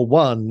Gulf War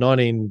I,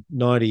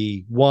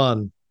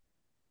 1991,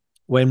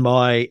 when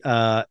my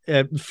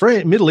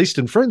Middle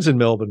Eastern friends in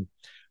Melbourne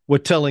were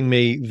telling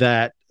me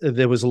that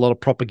there was a lot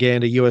of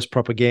propaganda, US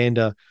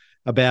propaganda,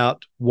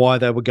 about why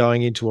they were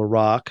going into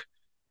Iraq.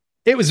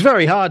 It was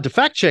very hard to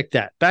fact check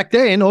that. Back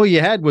then, all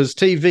you had was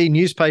TV,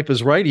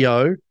 newspapers,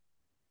 radio,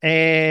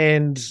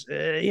 and,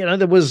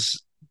 there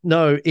was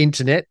no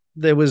internet.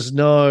 There was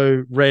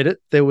no Reddit.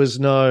 There was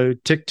no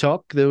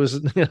TikTok. There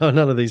was none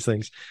of these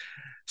things.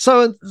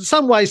 So in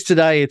some ways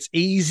today it's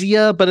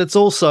easier, but it's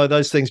also,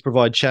 those things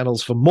provide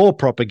channels for more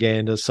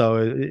propaganda.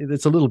 So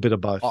it's a little bit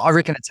of both. I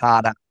reckon it's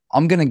harder.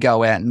 I'm going to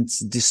go out and,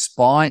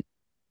 despite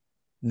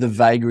the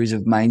vagaries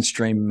of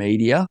mainstream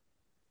media,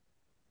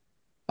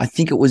 I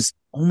think it was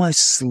almost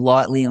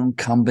slightly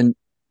incumbent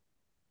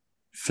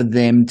for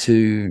them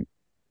to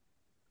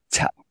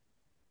tell,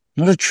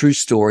 not a true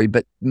story,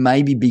 but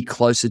maybe be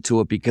closer to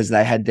it, because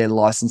they had their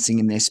licensing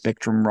and their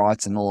spectrum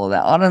rights and all of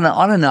that. I don't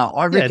know.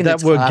 I reckon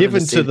that were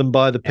given to them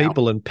by the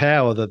people in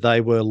power that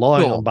they were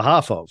lying on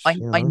behalf of.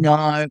 I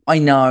know,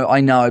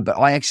 but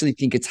I actually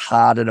think it's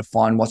harder to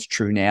find what's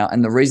true now.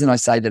 And the reason I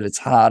say that it's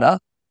harder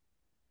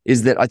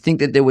is that I think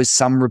that there was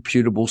some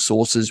reputable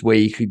sources where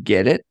you could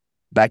get it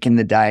back in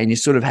the day, and you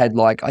sort of had,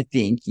 I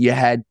think you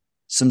had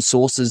some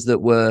sources that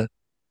were,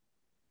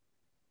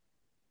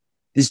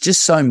 there's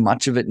just so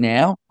much of it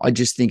now. I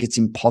just think it's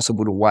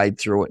impossible to wade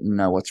through it and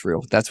know what's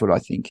real. That's what I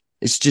think.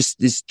 There's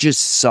just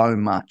so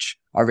much.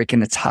 I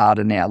reckon it's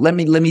harder now. Let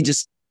me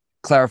just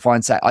clarify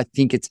and say, I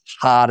think it's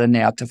harder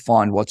now to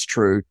find what's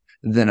true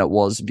than it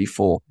was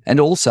before. And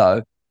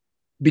also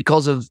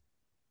because of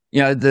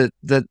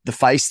the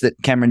face that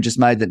Cameron just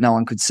made that no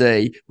one could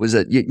see was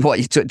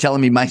you're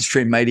telling me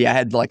mainstream media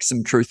had like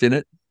some truth in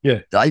it? Yeah.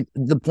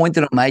 The point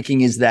that I'm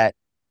making is that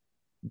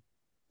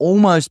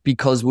almost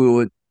because we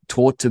were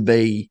taught to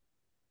be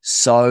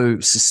so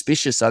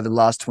suspicious over the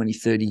last 20,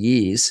 30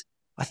 years,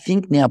 I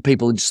think now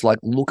people are just like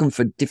looking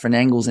for different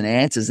angles and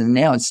answers. And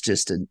now it's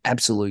just an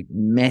absolute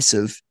mess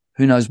of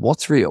who knows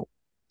what's real.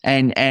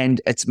 And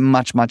it's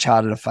much, much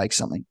harder to fake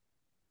something.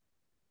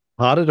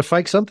 Harder to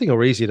fake something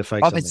or easier to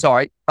fake something?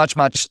 Sorry,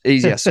 much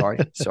easier. Sorry,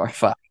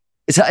 fuck.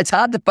 It's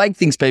hard to fake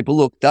things, people.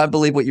 Look, don't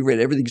believe what you read.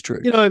 Everything's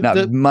true.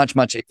 Much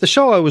easier. The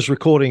show I was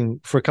recording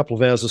for a couple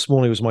of hours this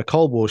morning was my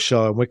Cold War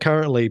show, and we're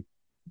currently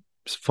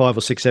 5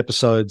 or 6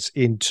 episodes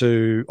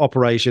into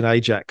Operation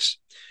Ajax.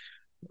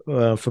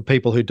 For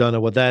people who don't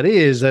know what that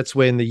is, that's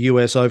when the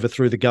US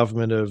overthrew the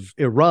government of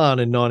Iran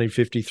in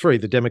 1953,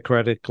 the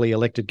democratically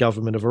elected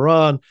government of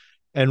Iran,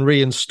 and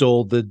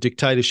reinstalled the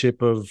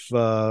dictatorship of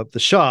the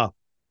Shah.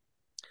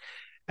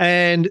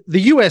 And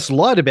the US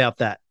lied about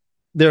that,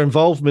 their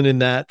involvement in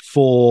that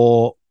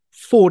for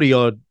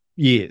 40-odd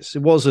years.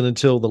 It wasn't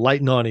until the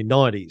late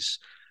 1990s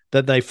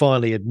that they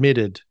finally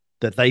admitted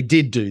that they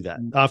did do that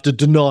after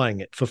denying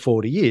it for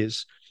 40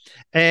 years.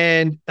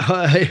 And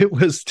it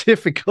was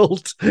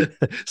difficult.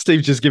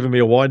 Steve's just giving me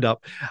a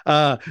wind-up.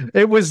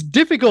 It was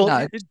difficult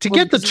to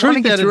get the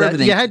truth out of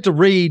that. You had to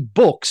read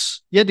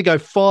books. You had to go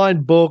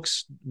find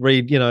books,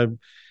 read,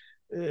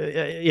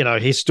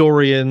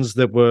 historians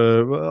that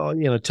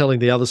were, telling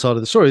the other side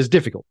of the story. It's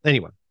difficult.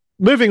 Anyway,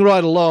 moving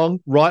right along,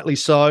 rightly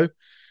so.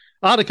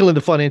 Article in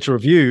the Financial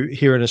Review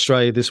here in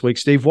Australia this week,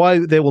 Steve, why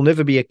there will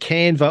never be a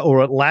Canva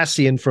or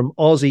Atlassian from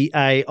Aussie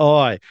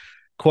AI.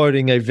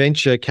 Quoting a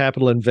venture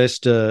capital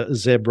investor,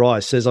 Zeb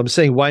Rice, says, I'm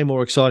seeing way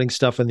more exciting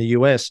stuff in the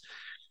US.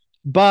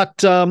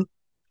 But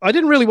I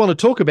didn't really want to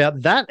talk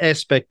about that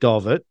aspect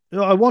of it.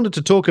 I wanted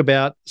to talk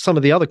about some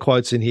of the other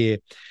quotes in here.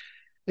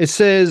 It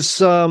says,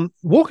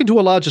 walk into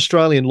a large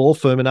Australian law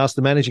firm and ask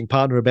the managing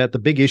partner about the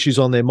big issues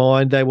on their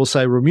mind. They will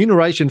say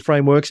remuneration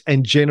frameworks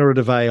and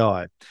generative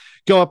AI.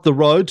 Go up the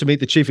road to meet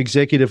the chief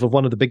executive of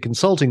one of the big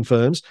consulting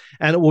firms,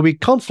 and it will be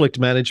conflict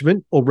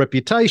management or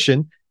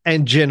reputation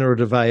and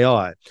generative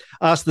AI.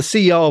 Ask the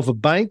CEO of a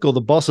bank or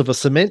the boss of a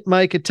cement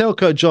maker,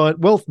 telco giant,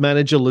 wealth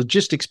manager,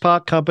 logistics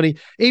park company,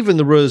 even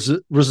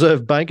the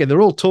Reserve Bank, and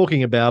they're all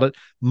talking about it,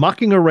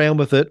 mucking around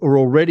with it, or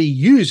already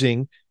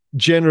using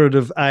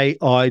generative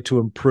AI to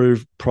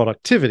improve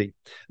productivity.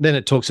 Then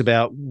it talks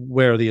about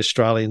where are the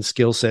Australian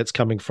skill sets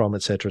coming from,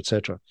 et cetera, et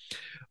cetera.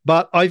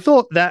 But I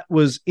thought that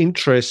was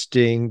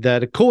interesting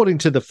that according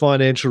to the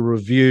Financial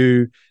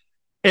Review,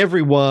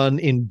 everyone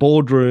in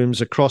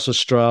boardrooms across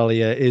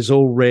Australia is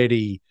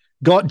already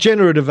got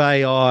generative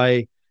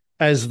AI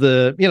as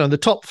the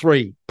top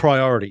 3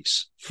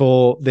 priorities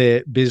for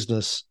their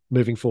business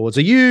moving forwards.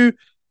 Are you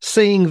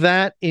seeing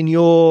that in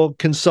your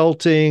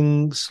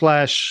consulting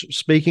 /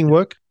 speaking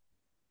work?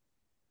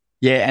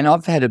 Yeah, and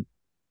I've had a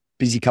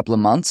busy couple of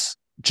months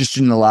just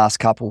in the last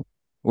couple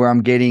where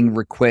I'm getting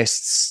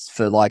requests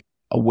for like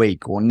a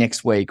week or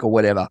next week or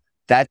whatever.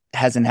 That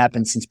hasn't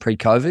happened since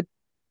pre-COVID,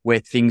 where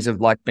things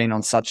have like been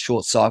on such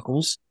short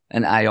cycles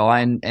and AI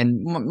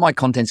and my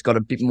content's got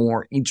a bit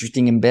more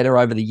interesting and better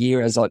over the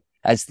year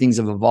as things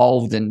have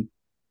evolved.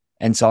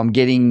 And so I'm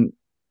getting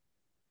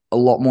a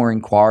lot more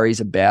inquiries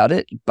about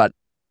it, but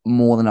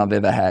more than I've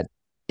ever had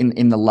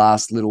in the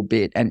last little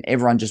bit. And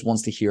everyone just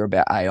wants to hear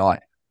about AI.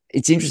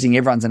 It's interesting.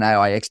 Everyone's an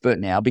AI expert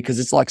now because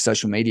it's like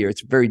social media.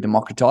 It's very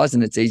democratized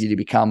and it's easy to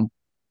become,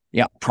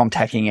 prompt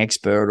hacking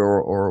expert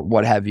or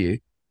what have you.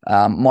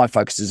 My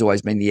focus has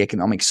always been the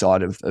economic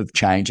side of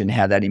change and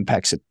how that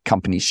impacts a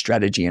company's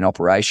strategy and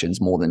operations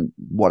more than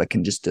what it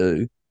can just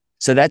do.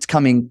 So that's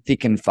coming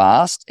thick and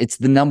fast. It's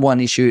the number one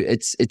issue.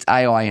 It's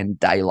AI and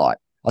daylight.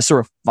 I saw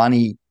a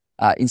funny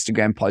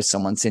Instagram post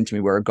someone sent to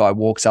me where a guy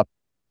walks up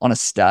on a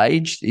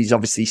stage. He's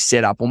obviously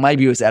set up, or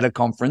maybe he was at a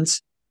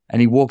conference, and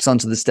he walks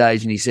onto the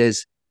stage and he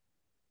says,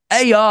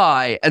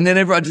 AI, and then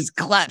everyone just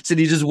claps and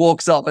he just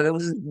walks up, and it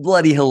was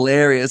bloody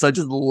hilarious. I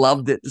just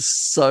loved it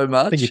so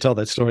much. I think you told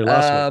that story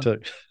last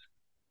week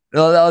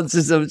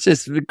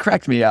too. It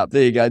cracked me up.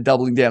 There you go,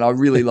 doubling down. I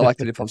really liked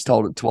it if I've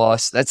told it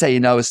twice. That's how you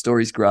know a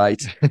story's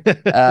great.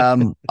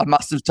 I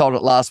must have told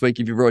it last week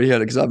if you've already heard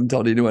it because I haven't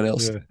told anyone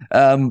else.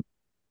 Yeah.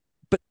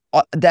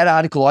 That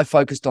article, I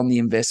focused on the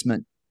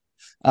investment.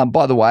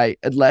 By the way,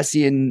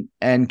 Atlassian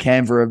and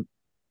Canva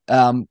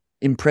are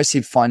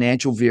impressive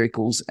financial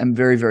vehicles and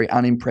very, very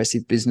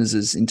unimpressive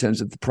businesses in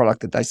terms of the product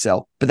that they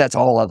sell. But that's a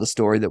whole other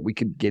story that we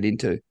could get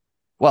into.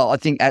 Well, I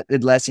think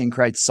Atlassian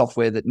creates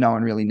software that no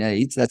one really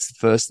needs. That's the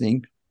first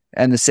thing.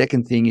 And the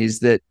second thing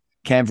is that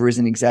Canva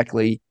isn't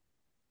exactly,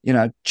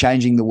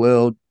 changing the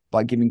world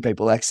by giving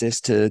people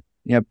access to,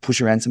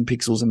 push around some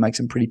pixels and make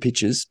some pretty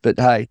pictures. But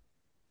hey,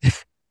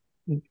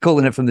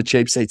 calling it from the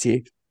cheap seats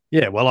here.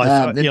 Yeah, well,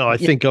 I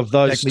think of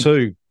those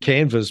two,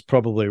 Canva's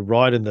probably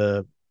right in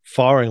the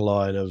firing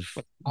line of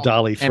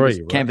DALL-E 3. Right?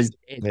 Canva's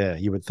dead. Yeah,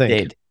 you would think.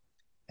 Dead.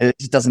 It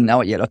just doesn't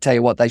know it yet. I'll tell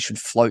you what, they should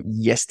float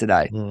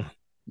yesterday.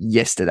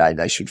 Yesterday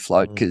they should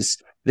float because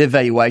their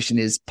valuation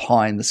is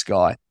pie in the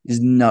sky.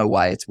 There's no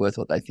way it's worth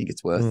what they think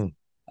it's worth.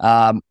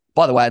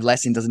 By the way,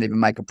 Atlassian doesn't even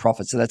make a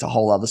profit, so that's a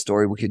whole other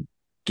story we could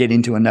get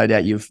into, and no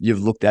doubt you've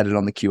looked at it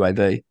on the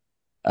QAV.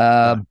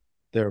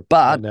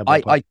 But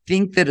I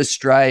think that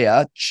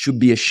Australia should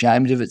be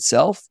ashamed of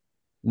itself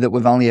that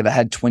we've only ever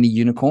had 20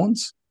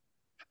 unicorns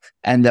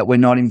and that we're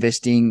not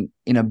investing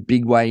in a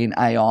big way in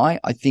AI.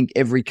 I think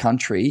every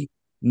country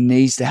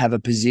needs to have a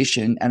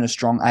position and a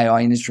strong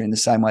AI industry in the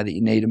same way that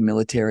you need a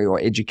military or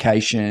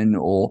education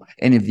or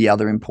any of the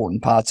other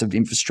important parts of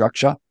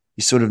infrastructure.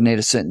 You sort of need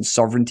a certain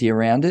sovereignty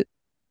around it.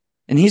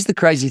 And here's the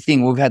crazy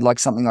thing. We've had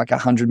something like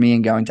 100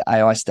 million going to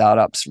AI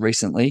startups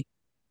recently.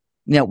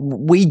 Now,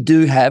 we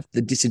do have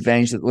the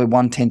disadvantage that we're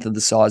 1/10 of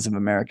the size of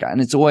America,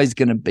 and it's always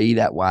going to be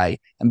that way.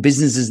 And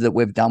businesses that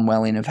we've done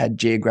well in have had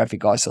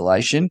geographic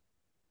isolation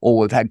or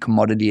we've had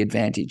commodity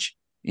advantage.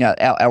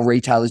 Our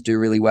retailers do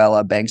really well,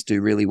 our banks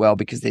do really well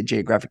because they're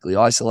geographically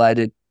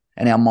isolated,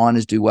 and our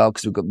miners do well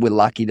because we're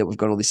lucky that we've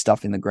got all this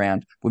stuff in the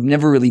ground. We've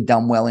never really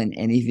done well in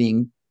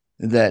anything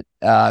that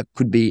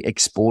could be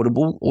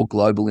exportable or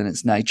global in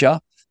its nature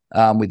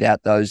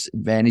without those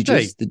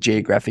advantages, the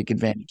geographic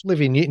advantage.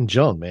 Olivia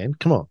Newton-John, man.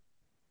 Come on.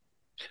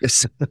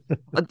 Yes.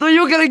 I thought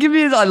you were going to give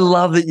me I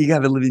love that you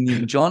have Olivia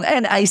Newton-John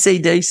and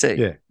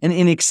AC/DC and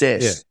In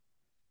Excess.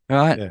 Yeah.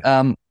 Right?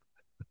 Yeah.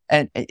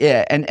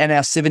 And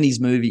our 70s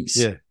movies.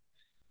 Yeah.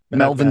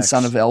 Melvin,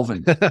 Son of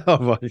Elvin.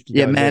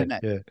 Mad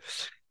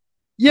Max.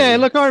 Yeah,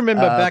 look, I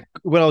remember back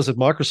when I was at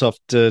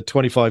Microsoft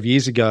 25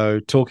 years ago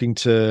talking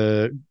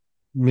to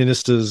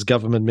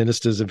government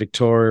ministers in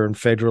Victoria and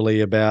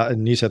federally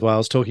in New South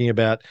Wales, talking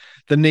about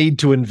the need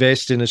to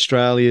invest in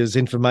Australia's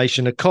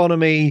information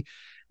economy.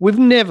 We've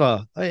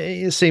never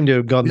seem to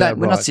have gone that right.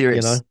 We're not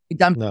serious. We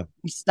don't. No.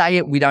 We say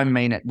it. We don't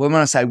mean it. When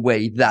I say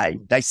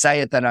they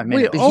say it. They don't mean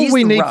it. But all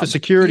we need for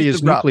security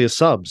is nuclear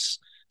subs.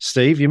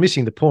 Steve, you're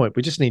missing the point.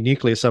 We just need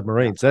nuclear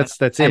submarines.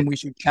 That's it. And we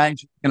should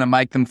change. We're going to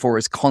make them for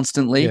us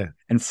constantly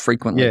and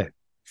frequently. Yeah.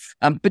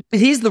 But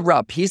here's the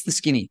rub. Here's the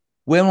skinny.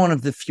 We're one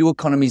of the few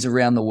economies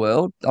around the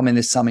world. I mean,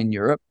 there's some in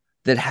Europe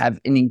that have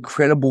an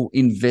incredible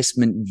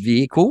investment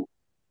vehicle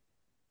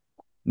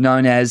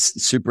known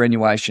as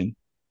superannuation.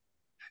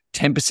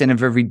 10%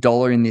 of every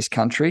dollar in this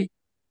country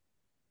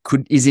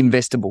is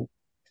investable.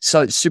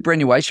 So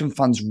superannuation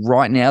funds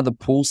right now, the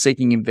pool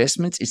seeking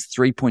investments is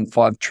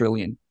 $3.5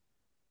 trillion.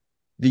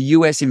 The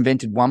US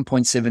invented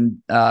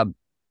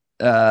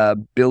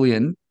 $1.7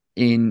 billion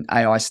in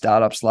AI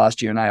startups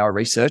last year in AI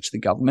research, the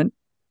government.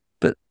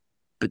 But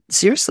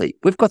seriously,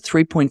 we've got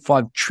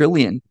 $3.5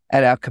 trillion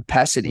at our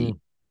capacity,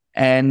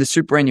 and the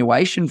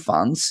superannuation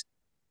funds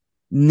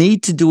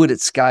need to do it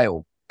at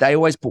scale. They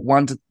always put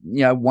 1 to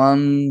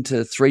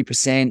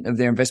 3% of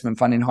their investment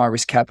fund in high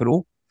risk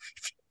capital.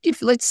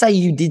 If let's say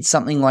you did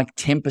something like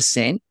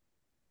 10%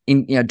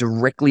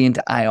 directly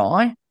into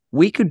AI,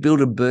 we could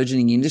build a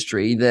burgeoning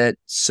industry that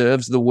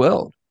serves the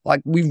world.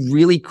 Like we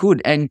really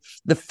could. And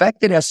the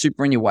fact that our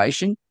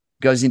superannuation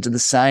goes into the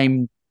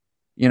same,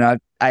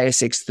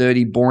 ASX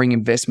 30 boring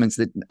investments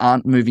that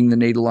aren't moving the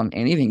needle on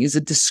anything is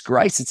a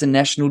disgrace. It's a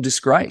national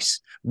disgrace.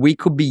 We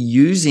could be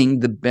using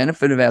the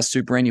benefit of our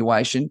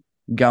superannuation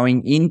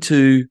going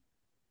into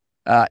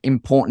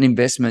important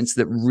investments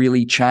that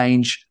really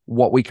change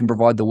what we can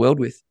provide the world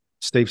with.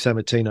 Steve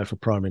Sammartino for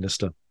Prime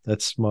Minister.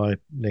 That's my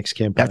next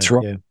campaign. That's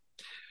right. Yeah.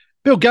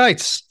 Bill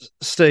Gates,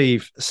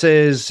 Steve,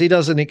 says he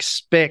doesn't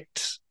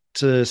expect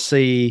to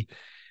see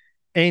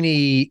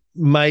any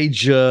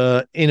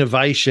major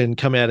innovation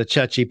come out of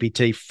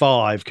ChatGPT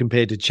 5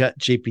 compared to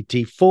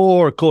ChatGPT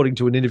 4, according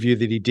to an interview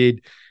that he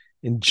did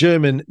in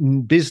German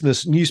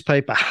business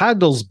newspaper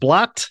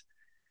Handelsblatt.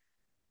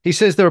 He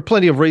says there are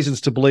plenty of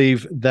reasons to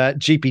believe that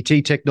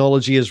GPT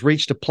technology has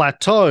reached a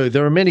plateau.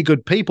 There are many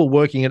good people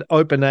working at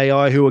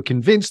OpenAI who are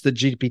convinced that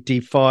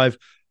GPT-5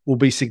 will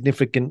be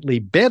significantly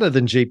better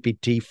than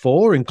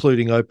GPT-4,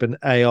 including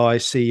OpenAI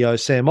CEO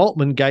Sam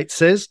Altman, Gates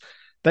says,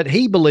 but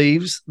he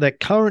believes that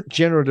current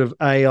generative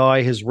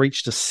AI has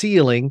reached a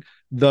ceiling,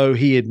 though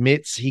he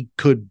admits he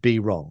could be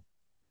wrong.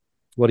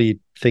 What do you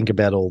think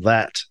about all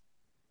that?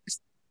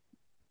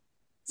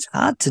 It's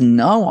hard to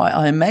know.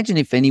 I imagine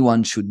if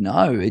anyone should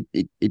know,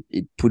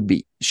 it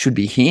should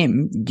be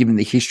him, given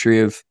the history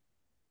of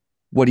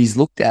what he's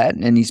looked at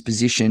and his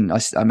position.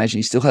 I imagine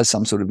he still has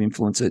some sort of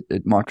influence at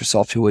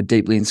Microsoft, who are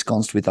deeply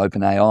ensconced with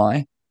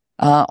OpenAI.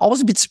 I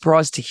was a bit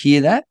surprised to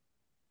hear that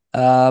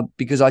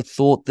because I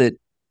thought that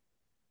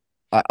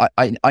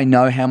I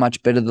know how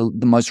much better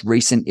the most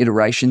recent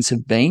iterations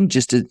have been,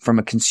 just from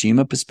a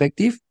consumer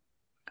perspective.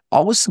 I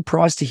was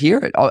surprised to hear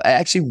it. It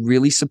actually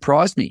really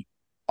surprised me.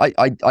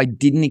 I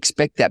didn't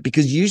expect that,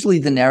 because usually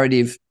the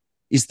narrative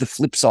is the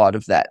flip side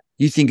of that.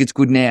 You think it's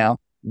good now,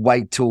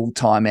 wait till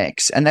time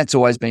X. And that's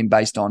always been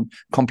based on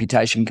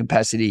computation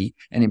capacity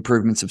and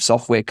improvements of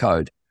software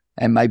code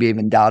and maybe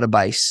even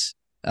database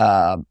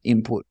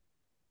input.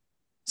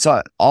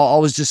 So I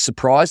was just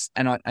surprised,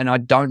 and I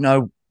don't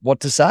know what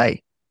to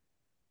say.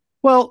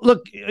 Well,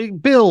 look,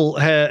 Bill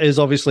is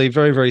obviously a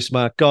very, very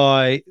smart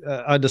guy,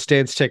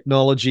 understands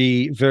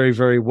technology very,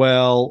 very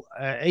well.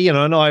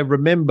 And I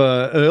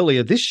remember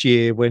earlier this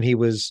year when he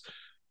was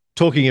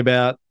talking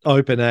about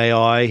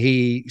OpenAI,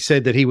 he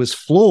said that he was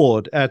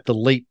floored at the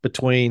leap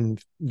between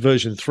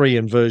version 3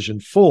 and version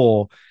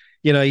 4.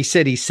 He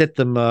said he set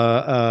them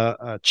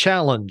a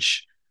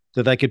challenge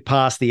that they could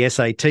pass the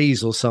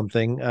SATs or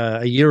something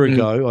a year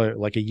ago, or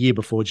like a year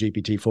before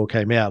GPT-4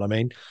 came out,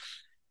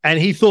 and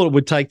he thought it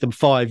would take them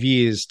 5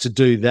 years to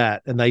do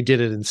that, and they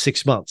did it in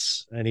 6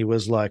 months. And he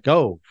was like,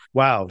 oh,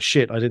 wow,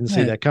 shit, I didn't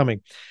see that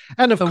coming.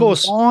 And of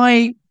course,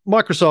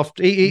 Microsoft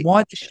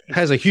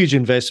has a huge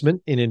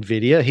investment in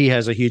NVIDIA. He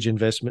has a huge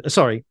investment in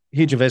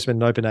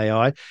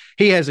OpenAI.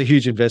 He has a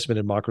huge investment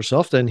in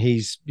Microsoft, and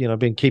he's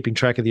been keeping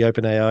track of the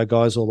OpenAI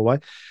guys all the way.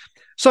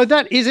 So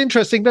that is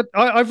interesting. But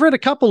I've read a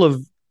couple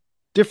of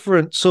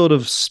different sort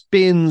of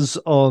spins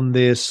on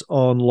this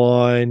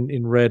online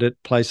in Reddit,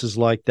 places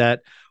like that.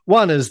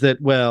 One is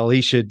that, well,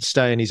 he should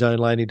stay in his own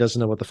lane. He doesn't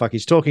know what the fuck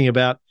he's talking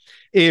about.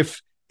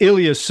 If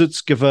Ilya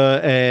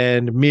Sutskever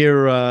and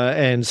Mira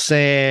and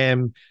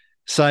Sam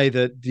say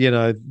that,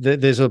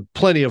 there's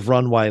plenty of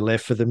runway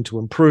left for them to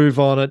improve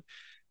on it,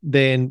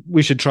 then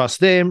we should trust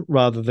them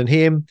rather than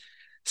him.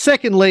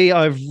 Secondly,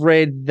 I've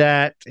read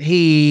that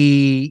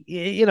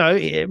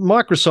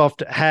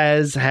Microsoft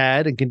has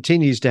had and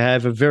continues to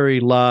have a very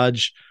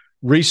large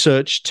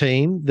research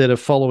team that are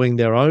following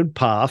their own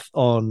path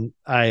on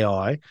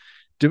AI,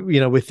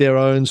 with their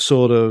own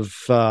sort of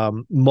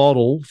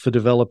model for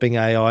developing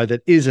AI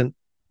that isn't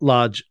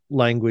large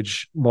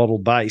language model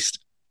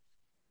based.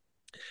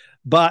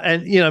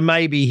 But,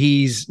 maybe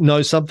he's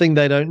knows something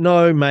they don't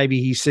know.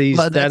 Maybe he sees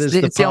that as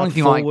the path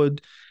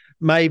forward.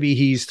 Maybe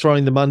he's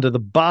throwing them under the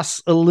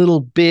bus a little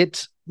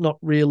bit. Not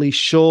really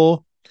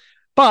sure.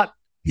 But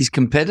his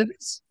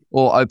competitors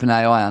or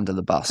OpenAI under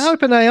the bus?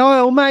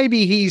 OpenAI, or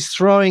maybe he's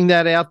throwing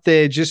that out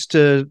there just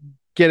to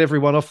get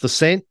everyone off the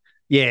scent.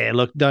 Yeah,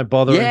 look, don't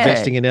bother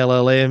investing in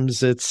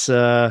LLMs. It's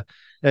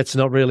that's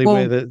not really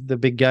where the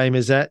big game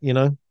is at,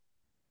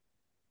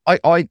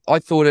 I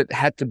thought it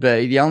had to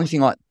be. The only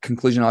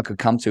conclusion I could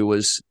come to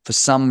was, for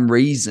some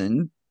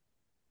reason,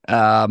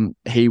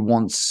 he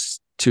wants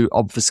to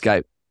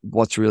obfuscate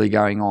what's really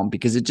going on,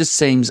 because it just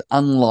seems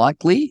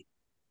unlikely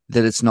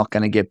that it's not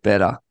going to get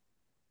better.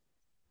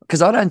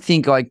 Because I don't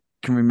think I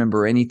can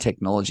remember any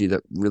technology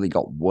that really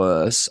got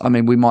worse.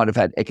 We might have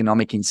had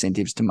economic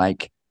incentives to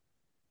make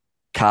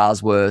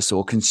cars worse,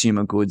 or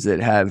consumer goods that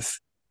have,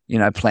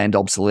 planned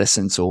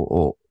obsolescence,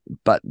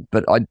 but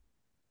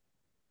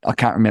I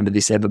can't remember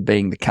this ever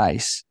being the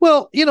case.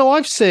 Well,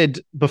 I've said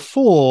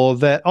before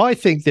that I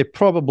think there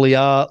probably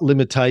are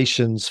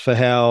limitations for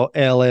how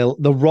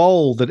the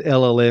role that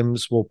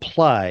LLMs will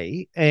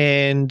play.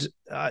 And,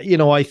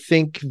 I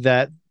think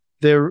that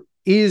there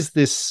is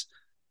this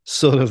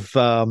sort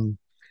of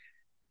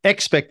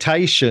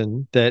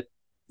expectation that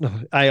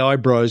AI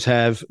bros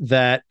have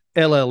that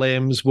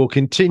LLMs will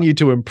continue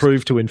to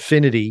improve to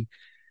infinity.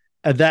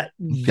 That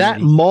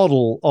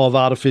model of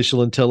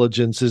artificial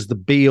intelligence is the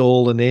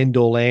be-all and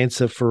end-all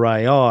answer for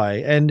AI.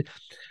 And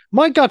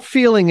my gut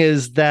feeling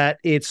is that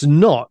it's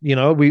not.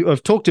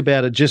 I've talked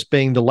about it just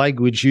being the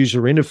language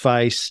user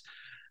interface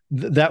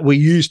that we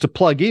use to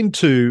plug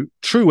into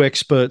true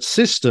expert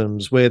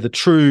systems where the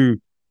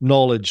true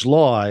knowledge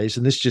lies.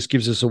 And this just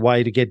gives us a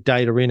way to get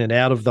data in and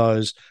out of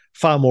those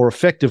far more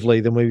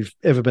effectively than we've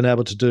ever been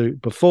able to do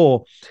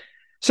before.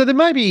 So there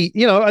may be,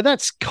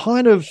 that's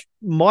kind of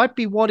might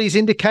be what he's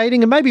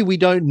indicating. And maybe we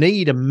don't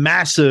need a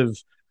massive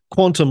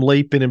quantum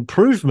leap in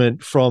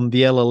improvement from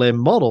the LLM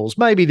models.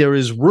 Maybe there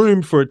is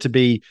room for it to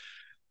be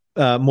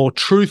more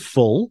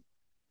truthful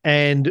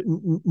and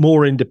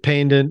more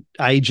independent,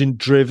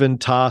 agent-driven,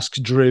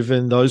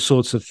 task-driven, those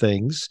sorts of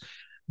things.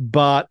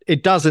 But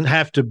it doesn't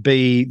have to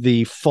be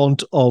the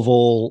font of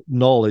all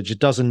knowledge. It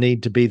doesn't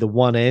need to be the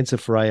one answer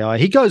for AI.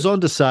 He goes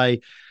on to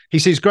say, he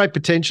sees great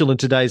potential in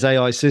today's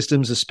AI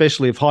systems,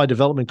 especially if high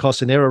development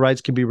costs and error rates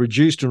can be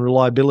reduced and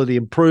reliability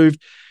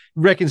improved.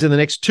 He reckons in the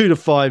next 2 to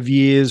 5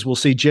 years, we'll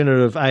see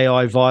generative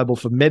AI viable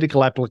for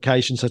medical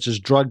applications such as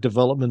drug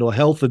development or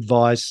health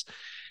advice.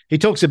 He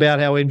talks about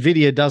how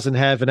NVIDIA doesn't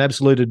have an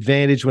absolute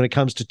advantage when it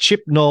comes to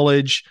chip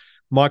knowledge.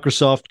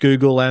 Microsoft,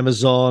 Google,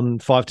 Amazon,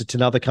 5 to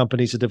 10 other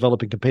companies are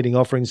developing competing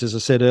offerings, as I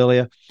said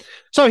earlier.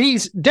 So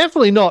he's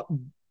definitely not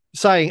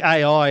saying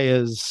AI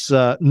is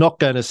not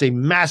going to see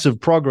massive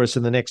progress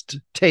in the next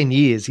 10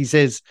 years. He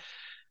says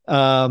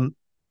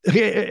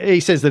he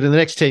says that in the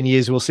next 10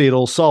 years we'll see it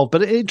all solved.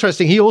 But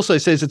interesting, he also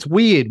says it's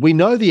weird. We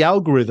know the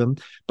algorithm,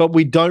 but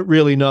we don't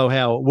really know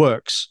how it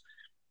works.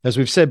 As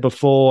we've said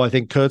before, I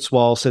think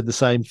Kurzweil said the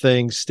same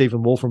thing.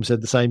 Stephen Wolfram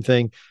said the same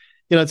thing.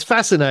 It's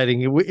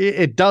fascinating.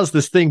 It does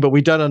this thing, but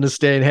we don't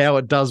understand how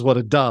it does what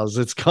it does.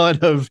 It's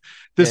kind of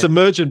this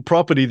emergent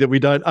property that we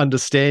don't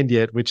understand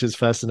yet, which is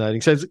fascinating.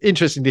 So it's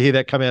interesting to hear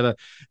that come out of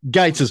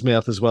Gates's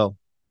mouth as well.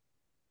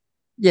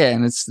 Yeah,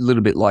 and it's a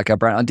little bit like our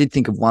brain. I did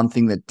think of one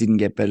thing that didn't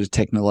get better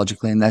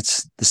technologically, and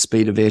that's the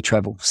speed of air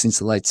travel since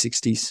the late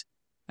 60s.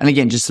 And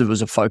again, just there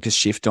was a focus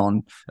shift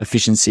on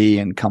efficiency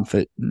and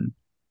comfort and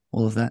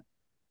all of that.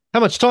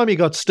 How much time you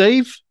got,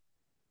 Steve?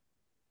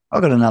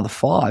 I've got another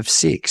 5,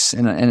 6,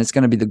 and it's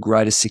going to be the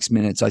greatest 6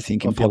 minutes, I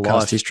think, in Of your podcast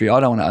life. history. I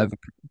don't want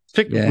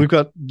to Yeah. We've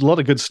got a lot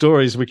of good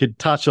stories we could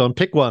touch on.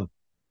 Pick one.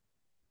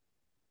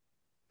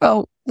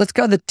 Well, let's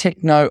go the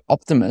techno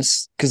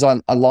optimist because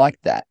I like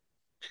that.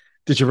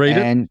 Did you read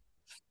it? And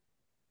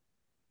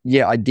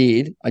yeah, I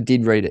did. I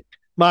did read it.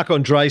 Mark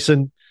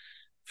Andreessen,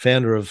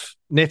 founder of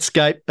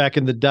Netscape back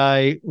in the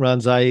day,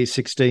 runs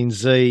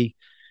A16Z,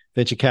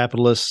 venture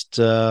capitalist,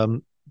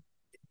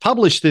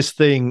 published this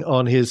thing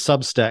on his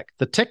Substack,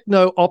 the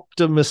Techno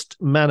Optimist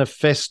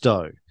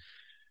Manifesto,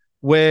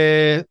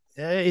 where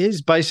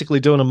he's basically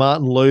doing a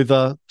Martin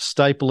Luther,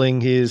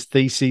 stapling his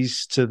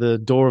theses to the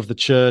door of the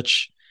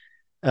church.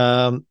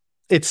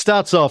 It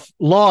starts off,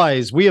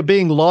 lies. We are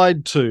being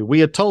lied to.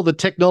 We are told that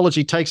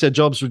technology takes our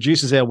jobs,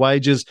 reduces our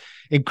wages,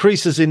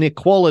 increases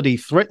inequality,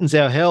 threatens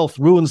our health,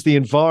 ruins the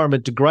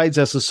environment, degrades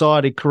our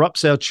society,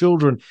 corrupts our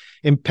children,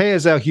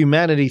 impairs our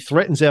humanity,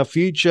 threatens our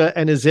future,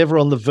 and is ever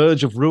on the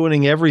verge of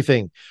ruining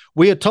everything.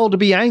 We are told to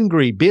be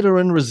angry, bitter,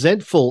 and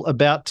resentful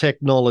about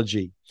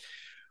technology.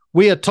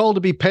 We are told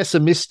to be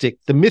pessimistic.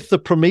 The myth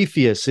of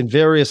Prometheus in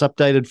various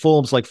updated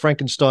forms like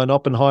Frankenstein,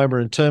 Oppenheimer,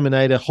 and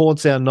Terminator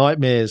haunts our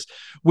nightmares.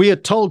 We are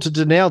told to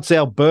denounce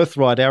our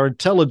birthright, our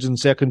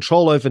intelligence, our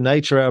control over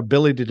nature, our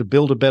ability to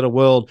build a better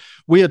world.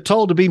 We are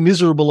told to be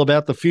miserable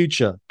about the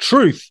future.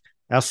 Truth.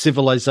 Our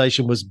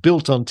civilization was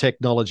built on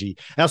technology.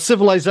 Our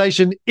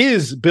civilization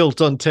is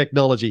built on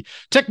technology.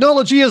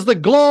 Technology is the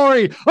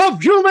glory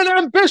of human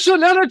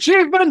ambition and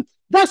achievement,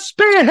 the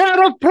spearhead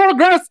of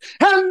progress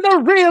and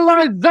the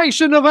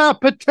realization of our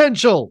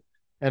potential.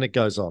 And it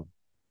goes on.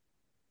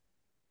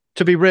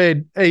 To be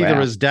read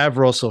either as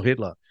Davros or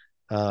Hitler.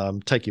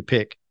 Take your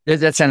pick.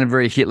 That sounded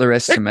very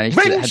Hitler-esque to me. It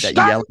had that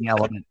yelling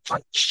element.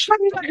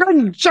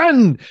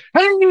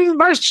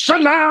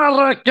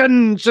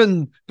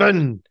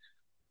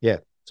 Yeah,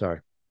 sorry.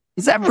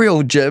 Is that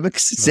real German?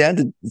 'Cause it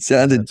sounded.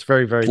 It's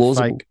very, very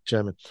plausible. fake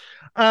German.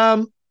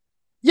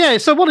 Yeah.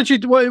 So, what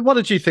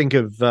did you think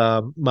of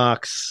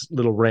Mark's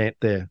little rant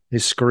there?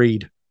 His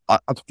screed. I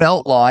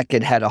felt like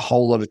it had a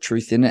whole lot of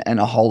truth in it and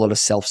a whole lot of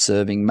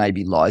self-serving,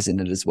 maybe lies in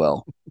it as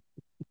well.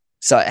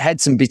 So it had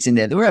some bits in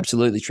there that were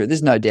absolutely true.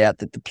 There's no doubt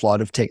that the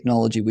plight of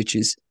technology, which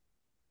is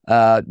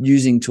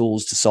using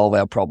tools to solve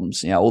our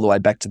problems, all the way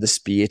back to the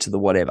spear to the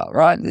whatever,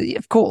 right?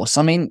 Of course.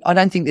 I mean, I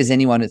don't think there's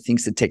anyone that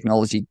thinks that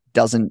technology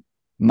doesn't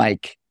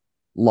make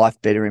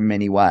life better in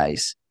many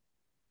ways.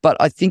 But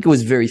I think it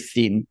was very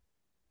thin.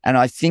 And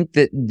I think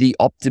that the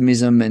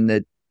optimism and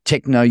the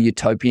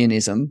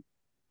techno-utopianism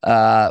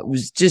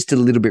was just a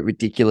little bit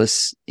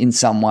ridiculous in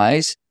some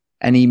ways.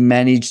 And he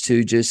managed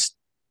to just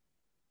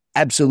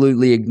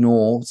absolutely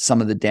ignore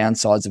some of the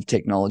downsides of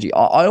technology.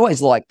 I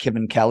always like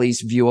Kevin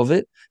Kelly's view of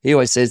it. He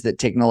always says that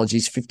technology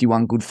is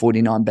 51 good,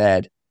 49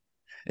 bad.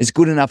 It's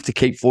good enough to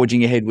keep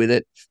forging ahead with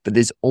it, but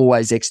there's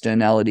always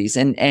externalities.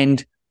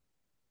 And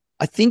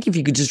I think if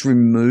you could just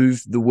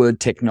remove the word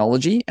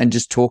technology and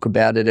just talk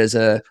about it as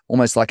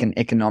almost like an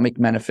economic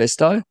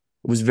manifesto, it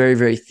was very,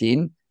 very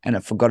thin and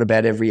it forgot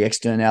about every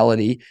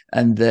externality,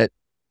 and that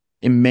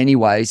in many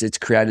ways it's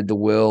created the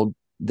world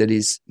that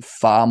is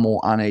far more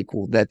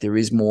unequal, that there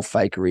is more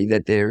fakery,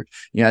 that there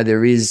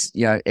is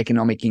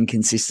economic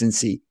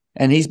inconsistency.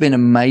 And he's been a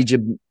major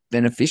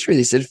beneficiary of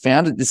this.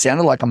 It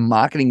sounded like a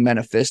marketing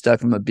manifesto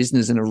from a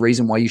business and a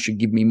reason why you should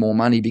give me more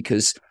money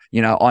because,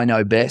 I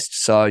know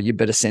best, so you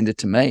better send it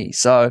to me.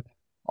 So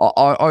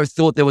I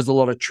thought there was a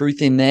lot of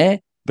truth in there,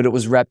 but it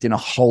was wrapped in a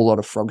whole lot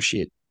of frog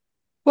shit.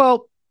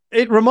 Well,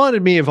 it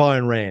reminded me of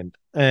Ayn Rand,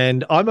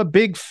 and I'm a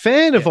big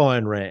fan of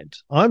Ayn Rand.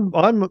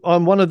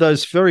 I'm one of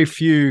those very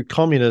few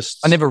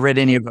communists. I never read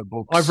any of her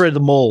books. I've read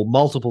them all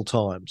multiple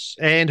times,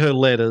 and her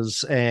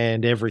letters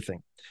and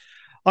everything.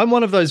 I'm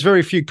one of those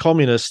very few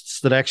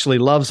communists that actually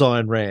loves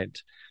Ayn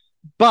Rand.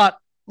 But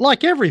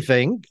like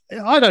everything,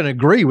 I don't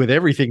agree with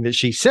everything that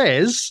she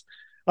says.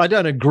 I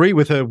don't agree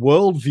with her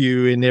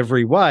worldview in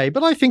every way,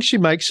 but I think she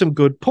makes some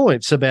good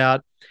points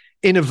about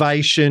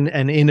innovation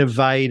and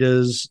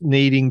innovators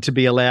needing to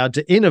be allowed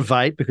to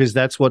innovate because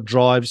that's what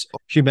drives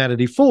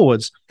humanity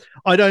forwards.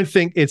 I don't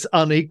think it's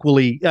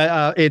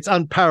it's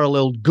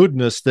unparalleled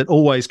goodness that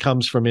always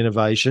comes from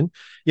innovation.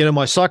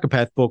 My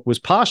psychopath book was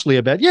partially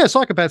about,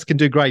 psychopaths can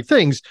do great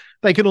things.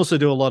 They can also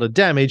do a lot of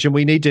damage, and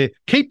we need to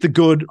keep the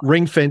good,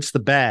 ring fence the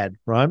bad,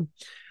 right?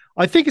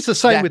 I think it's the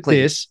same with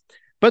this.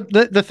 But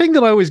the thing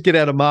that I always get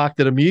out of Mark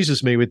that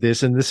amuses me with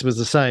this, and this was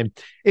the same,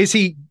 is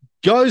he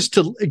goes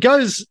to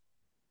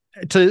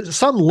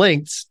some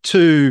lengths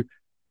to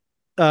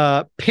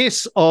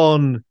piss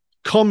on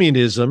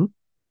communism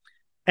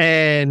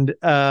and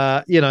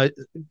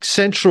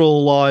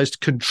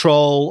centralized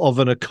control of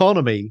an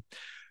economy,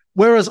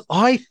 whereas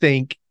I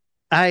think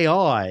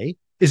AI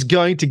is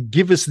going to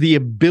give us the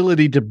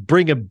ability to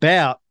bring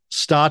about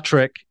Star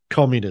Trek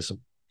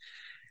communism.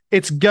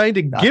 It's going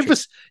to give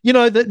us,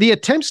 the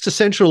attempts to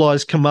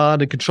centralize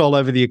command and control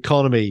over the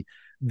economy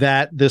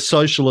that the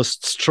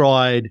socialists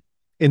tried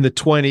in the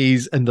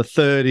 20s and the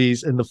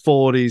 30s and the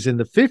 40s and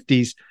the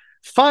 50s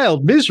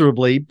failed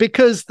miserably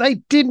because they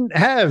didn't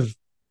have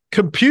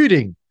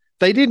computing.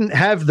 They didn't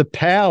have the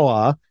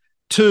power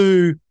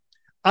to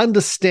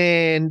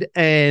understand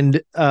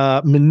and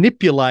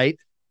manipulate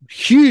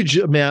huge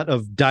amount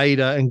of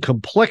data and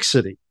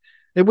complexity.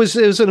 It was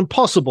an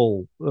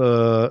impossible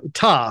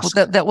task.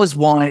 Well, that was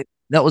why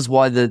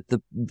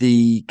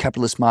the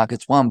capitalist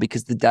markets won,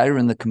 because the data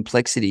and the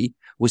complexity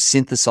was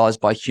synthesized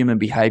by human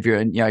behavior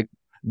and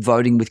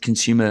voting with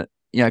consumer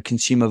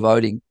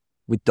voting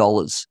with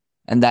dollars,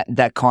 and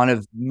that kind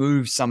of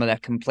moves some of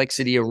that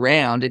complexity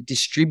around. It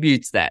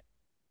distributes that.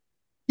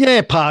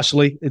 Yeah,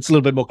 partially. It's a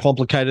little bit more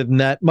complicated than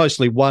that.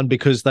 Mostly one,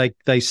 because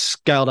they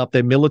scaled up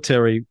their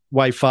military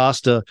way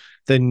faster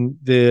than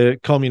the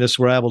communists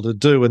were able to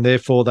do, and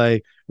therefore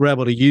they were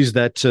able to use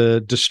that to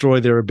destroy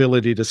their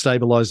ability to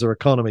stabilize their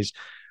economies.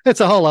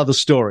 It's a whole other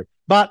story.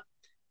 But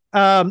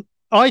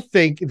I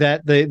think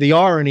that the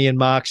irony in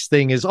Mark's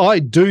thing is, I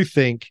do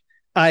think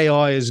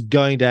AI is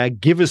going to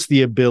give us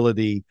the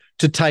ability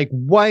to take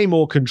way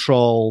more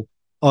control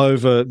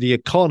over the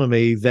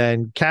economy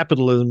than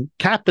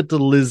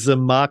capitalism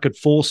market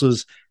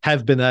forces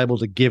have been able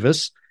to give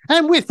us.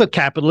 And with the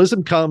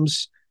capitalism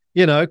comes,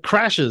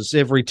 crashes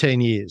every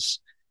 10 years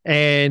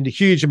and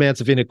huge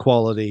amounts of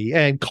inequality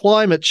and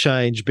climate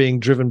change being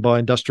driven by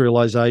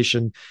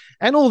industrialization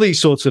and all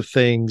these sorts of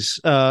things.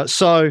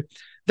 So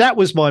that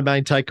was my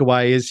main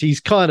takeaway, is he's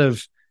kind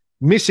of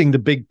missing the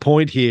big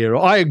point here.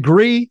 I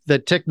agree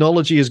that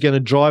technology is going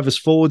to drive us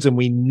forwards, and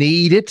we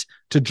need it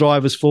to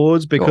drive us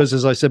forwards because,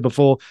 as I said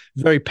before,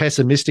 very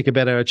pessimistic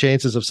about our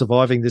chances of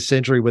surviving this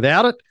century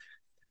without it.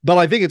 But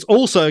I think it's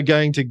also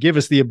going to give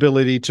us the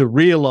ability to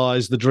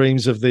realize the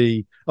dreams of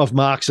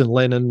Marx and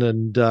Lenin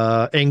and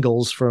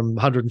Engels from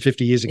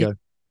 150 years ago.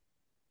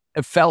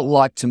 It felt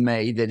like to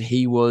me that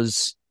he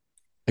was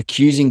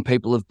accusing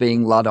people of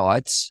being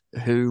Luddites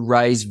who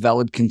raise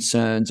valid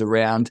concerns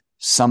around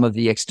some of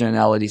the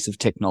externalities of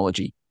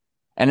technology.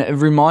 And it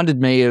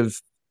reminded me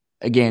of,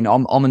 again,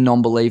 I'm a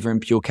non-believer in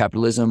pure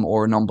capitalism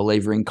or a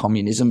non-believer in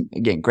communism.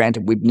 Again,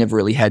 granted, we've never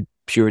really had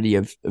purity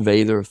of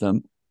either of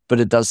them, but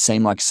it does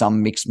seem like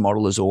some mixed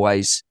model has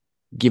always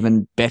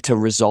given better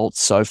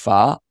results so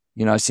far,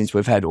 since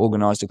we've had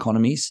organized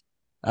economies,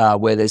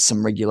 where there's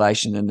some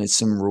regulation and there's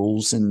some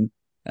rules and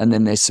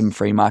then there's some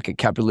free market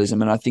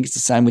capitalism. And I think it's the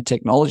same with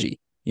technology.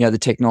 The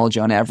technology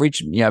on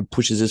average,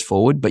 pushes us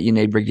forward, but you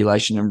need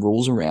regulation and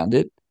rules around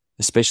it,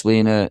 especially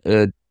in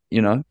a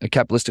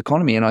capitalist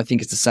economy. And I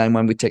think it's the same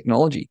one with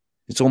technology.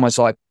 It's almost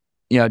like,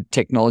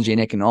 technology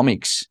and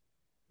economics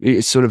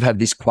sort of have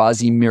this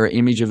quasi mirror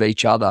image of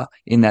each other,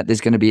 in that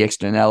there's going to be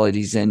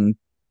externalities and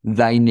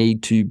they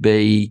need to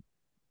be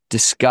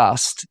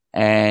discussed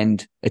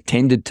and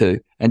attended to.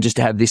 And just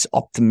to have this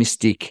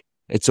optimistic,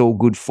 it's all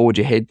good, forge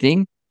ahead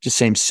thing just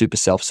seems super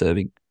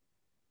self-serving.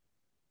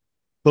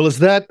 Well, is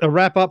that a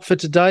wrap up for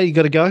today? You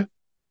got to go?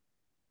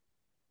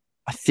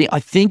 I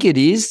think it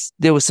is.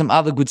 There was some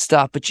other good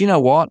stuff, but you know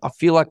what? I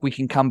feel like we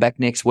can come back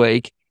next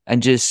week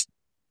and just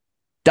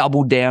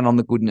double down on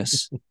the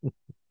goodness.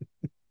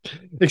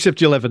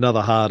 Except you'll have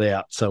another hard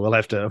out, so we'll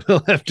have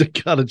to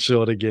cut it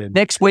short again.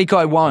 Next week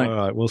I won't. All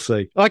right, we'll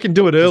see. I can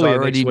do it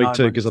earlier next week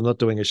too, because I'm not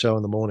doing a show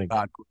in the morning.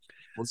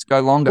 Let's go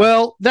longer.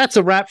 Well, that's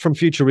a wrap from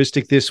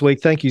Futuristic this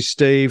week. Thank you,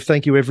 Steve.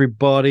 Thank you,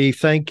 everybody.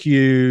 Thank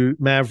you,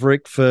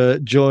 Maverick, for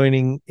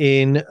joining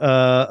in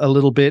a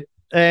little bit.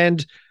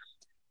 And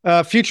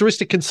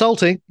Futuristic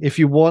Consulting, if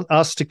you want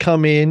us to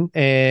come in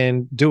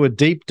and do a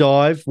deep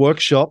dive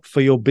workshop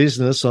for your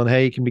business on how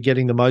you can be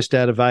getting the most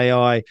out of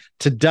AI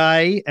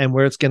today and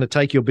where it's going to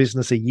take your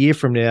business a year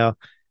from now,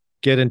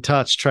 get in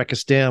touch, track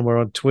us down. We're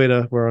on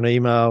Twitter, we're on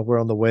email,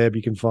 we're on the web.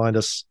 You can find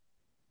us.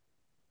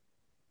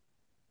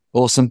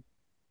 Awesome.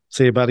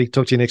 See you, buddy.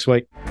 Talk to you next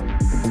week.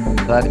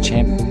 Glad,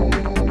 champ.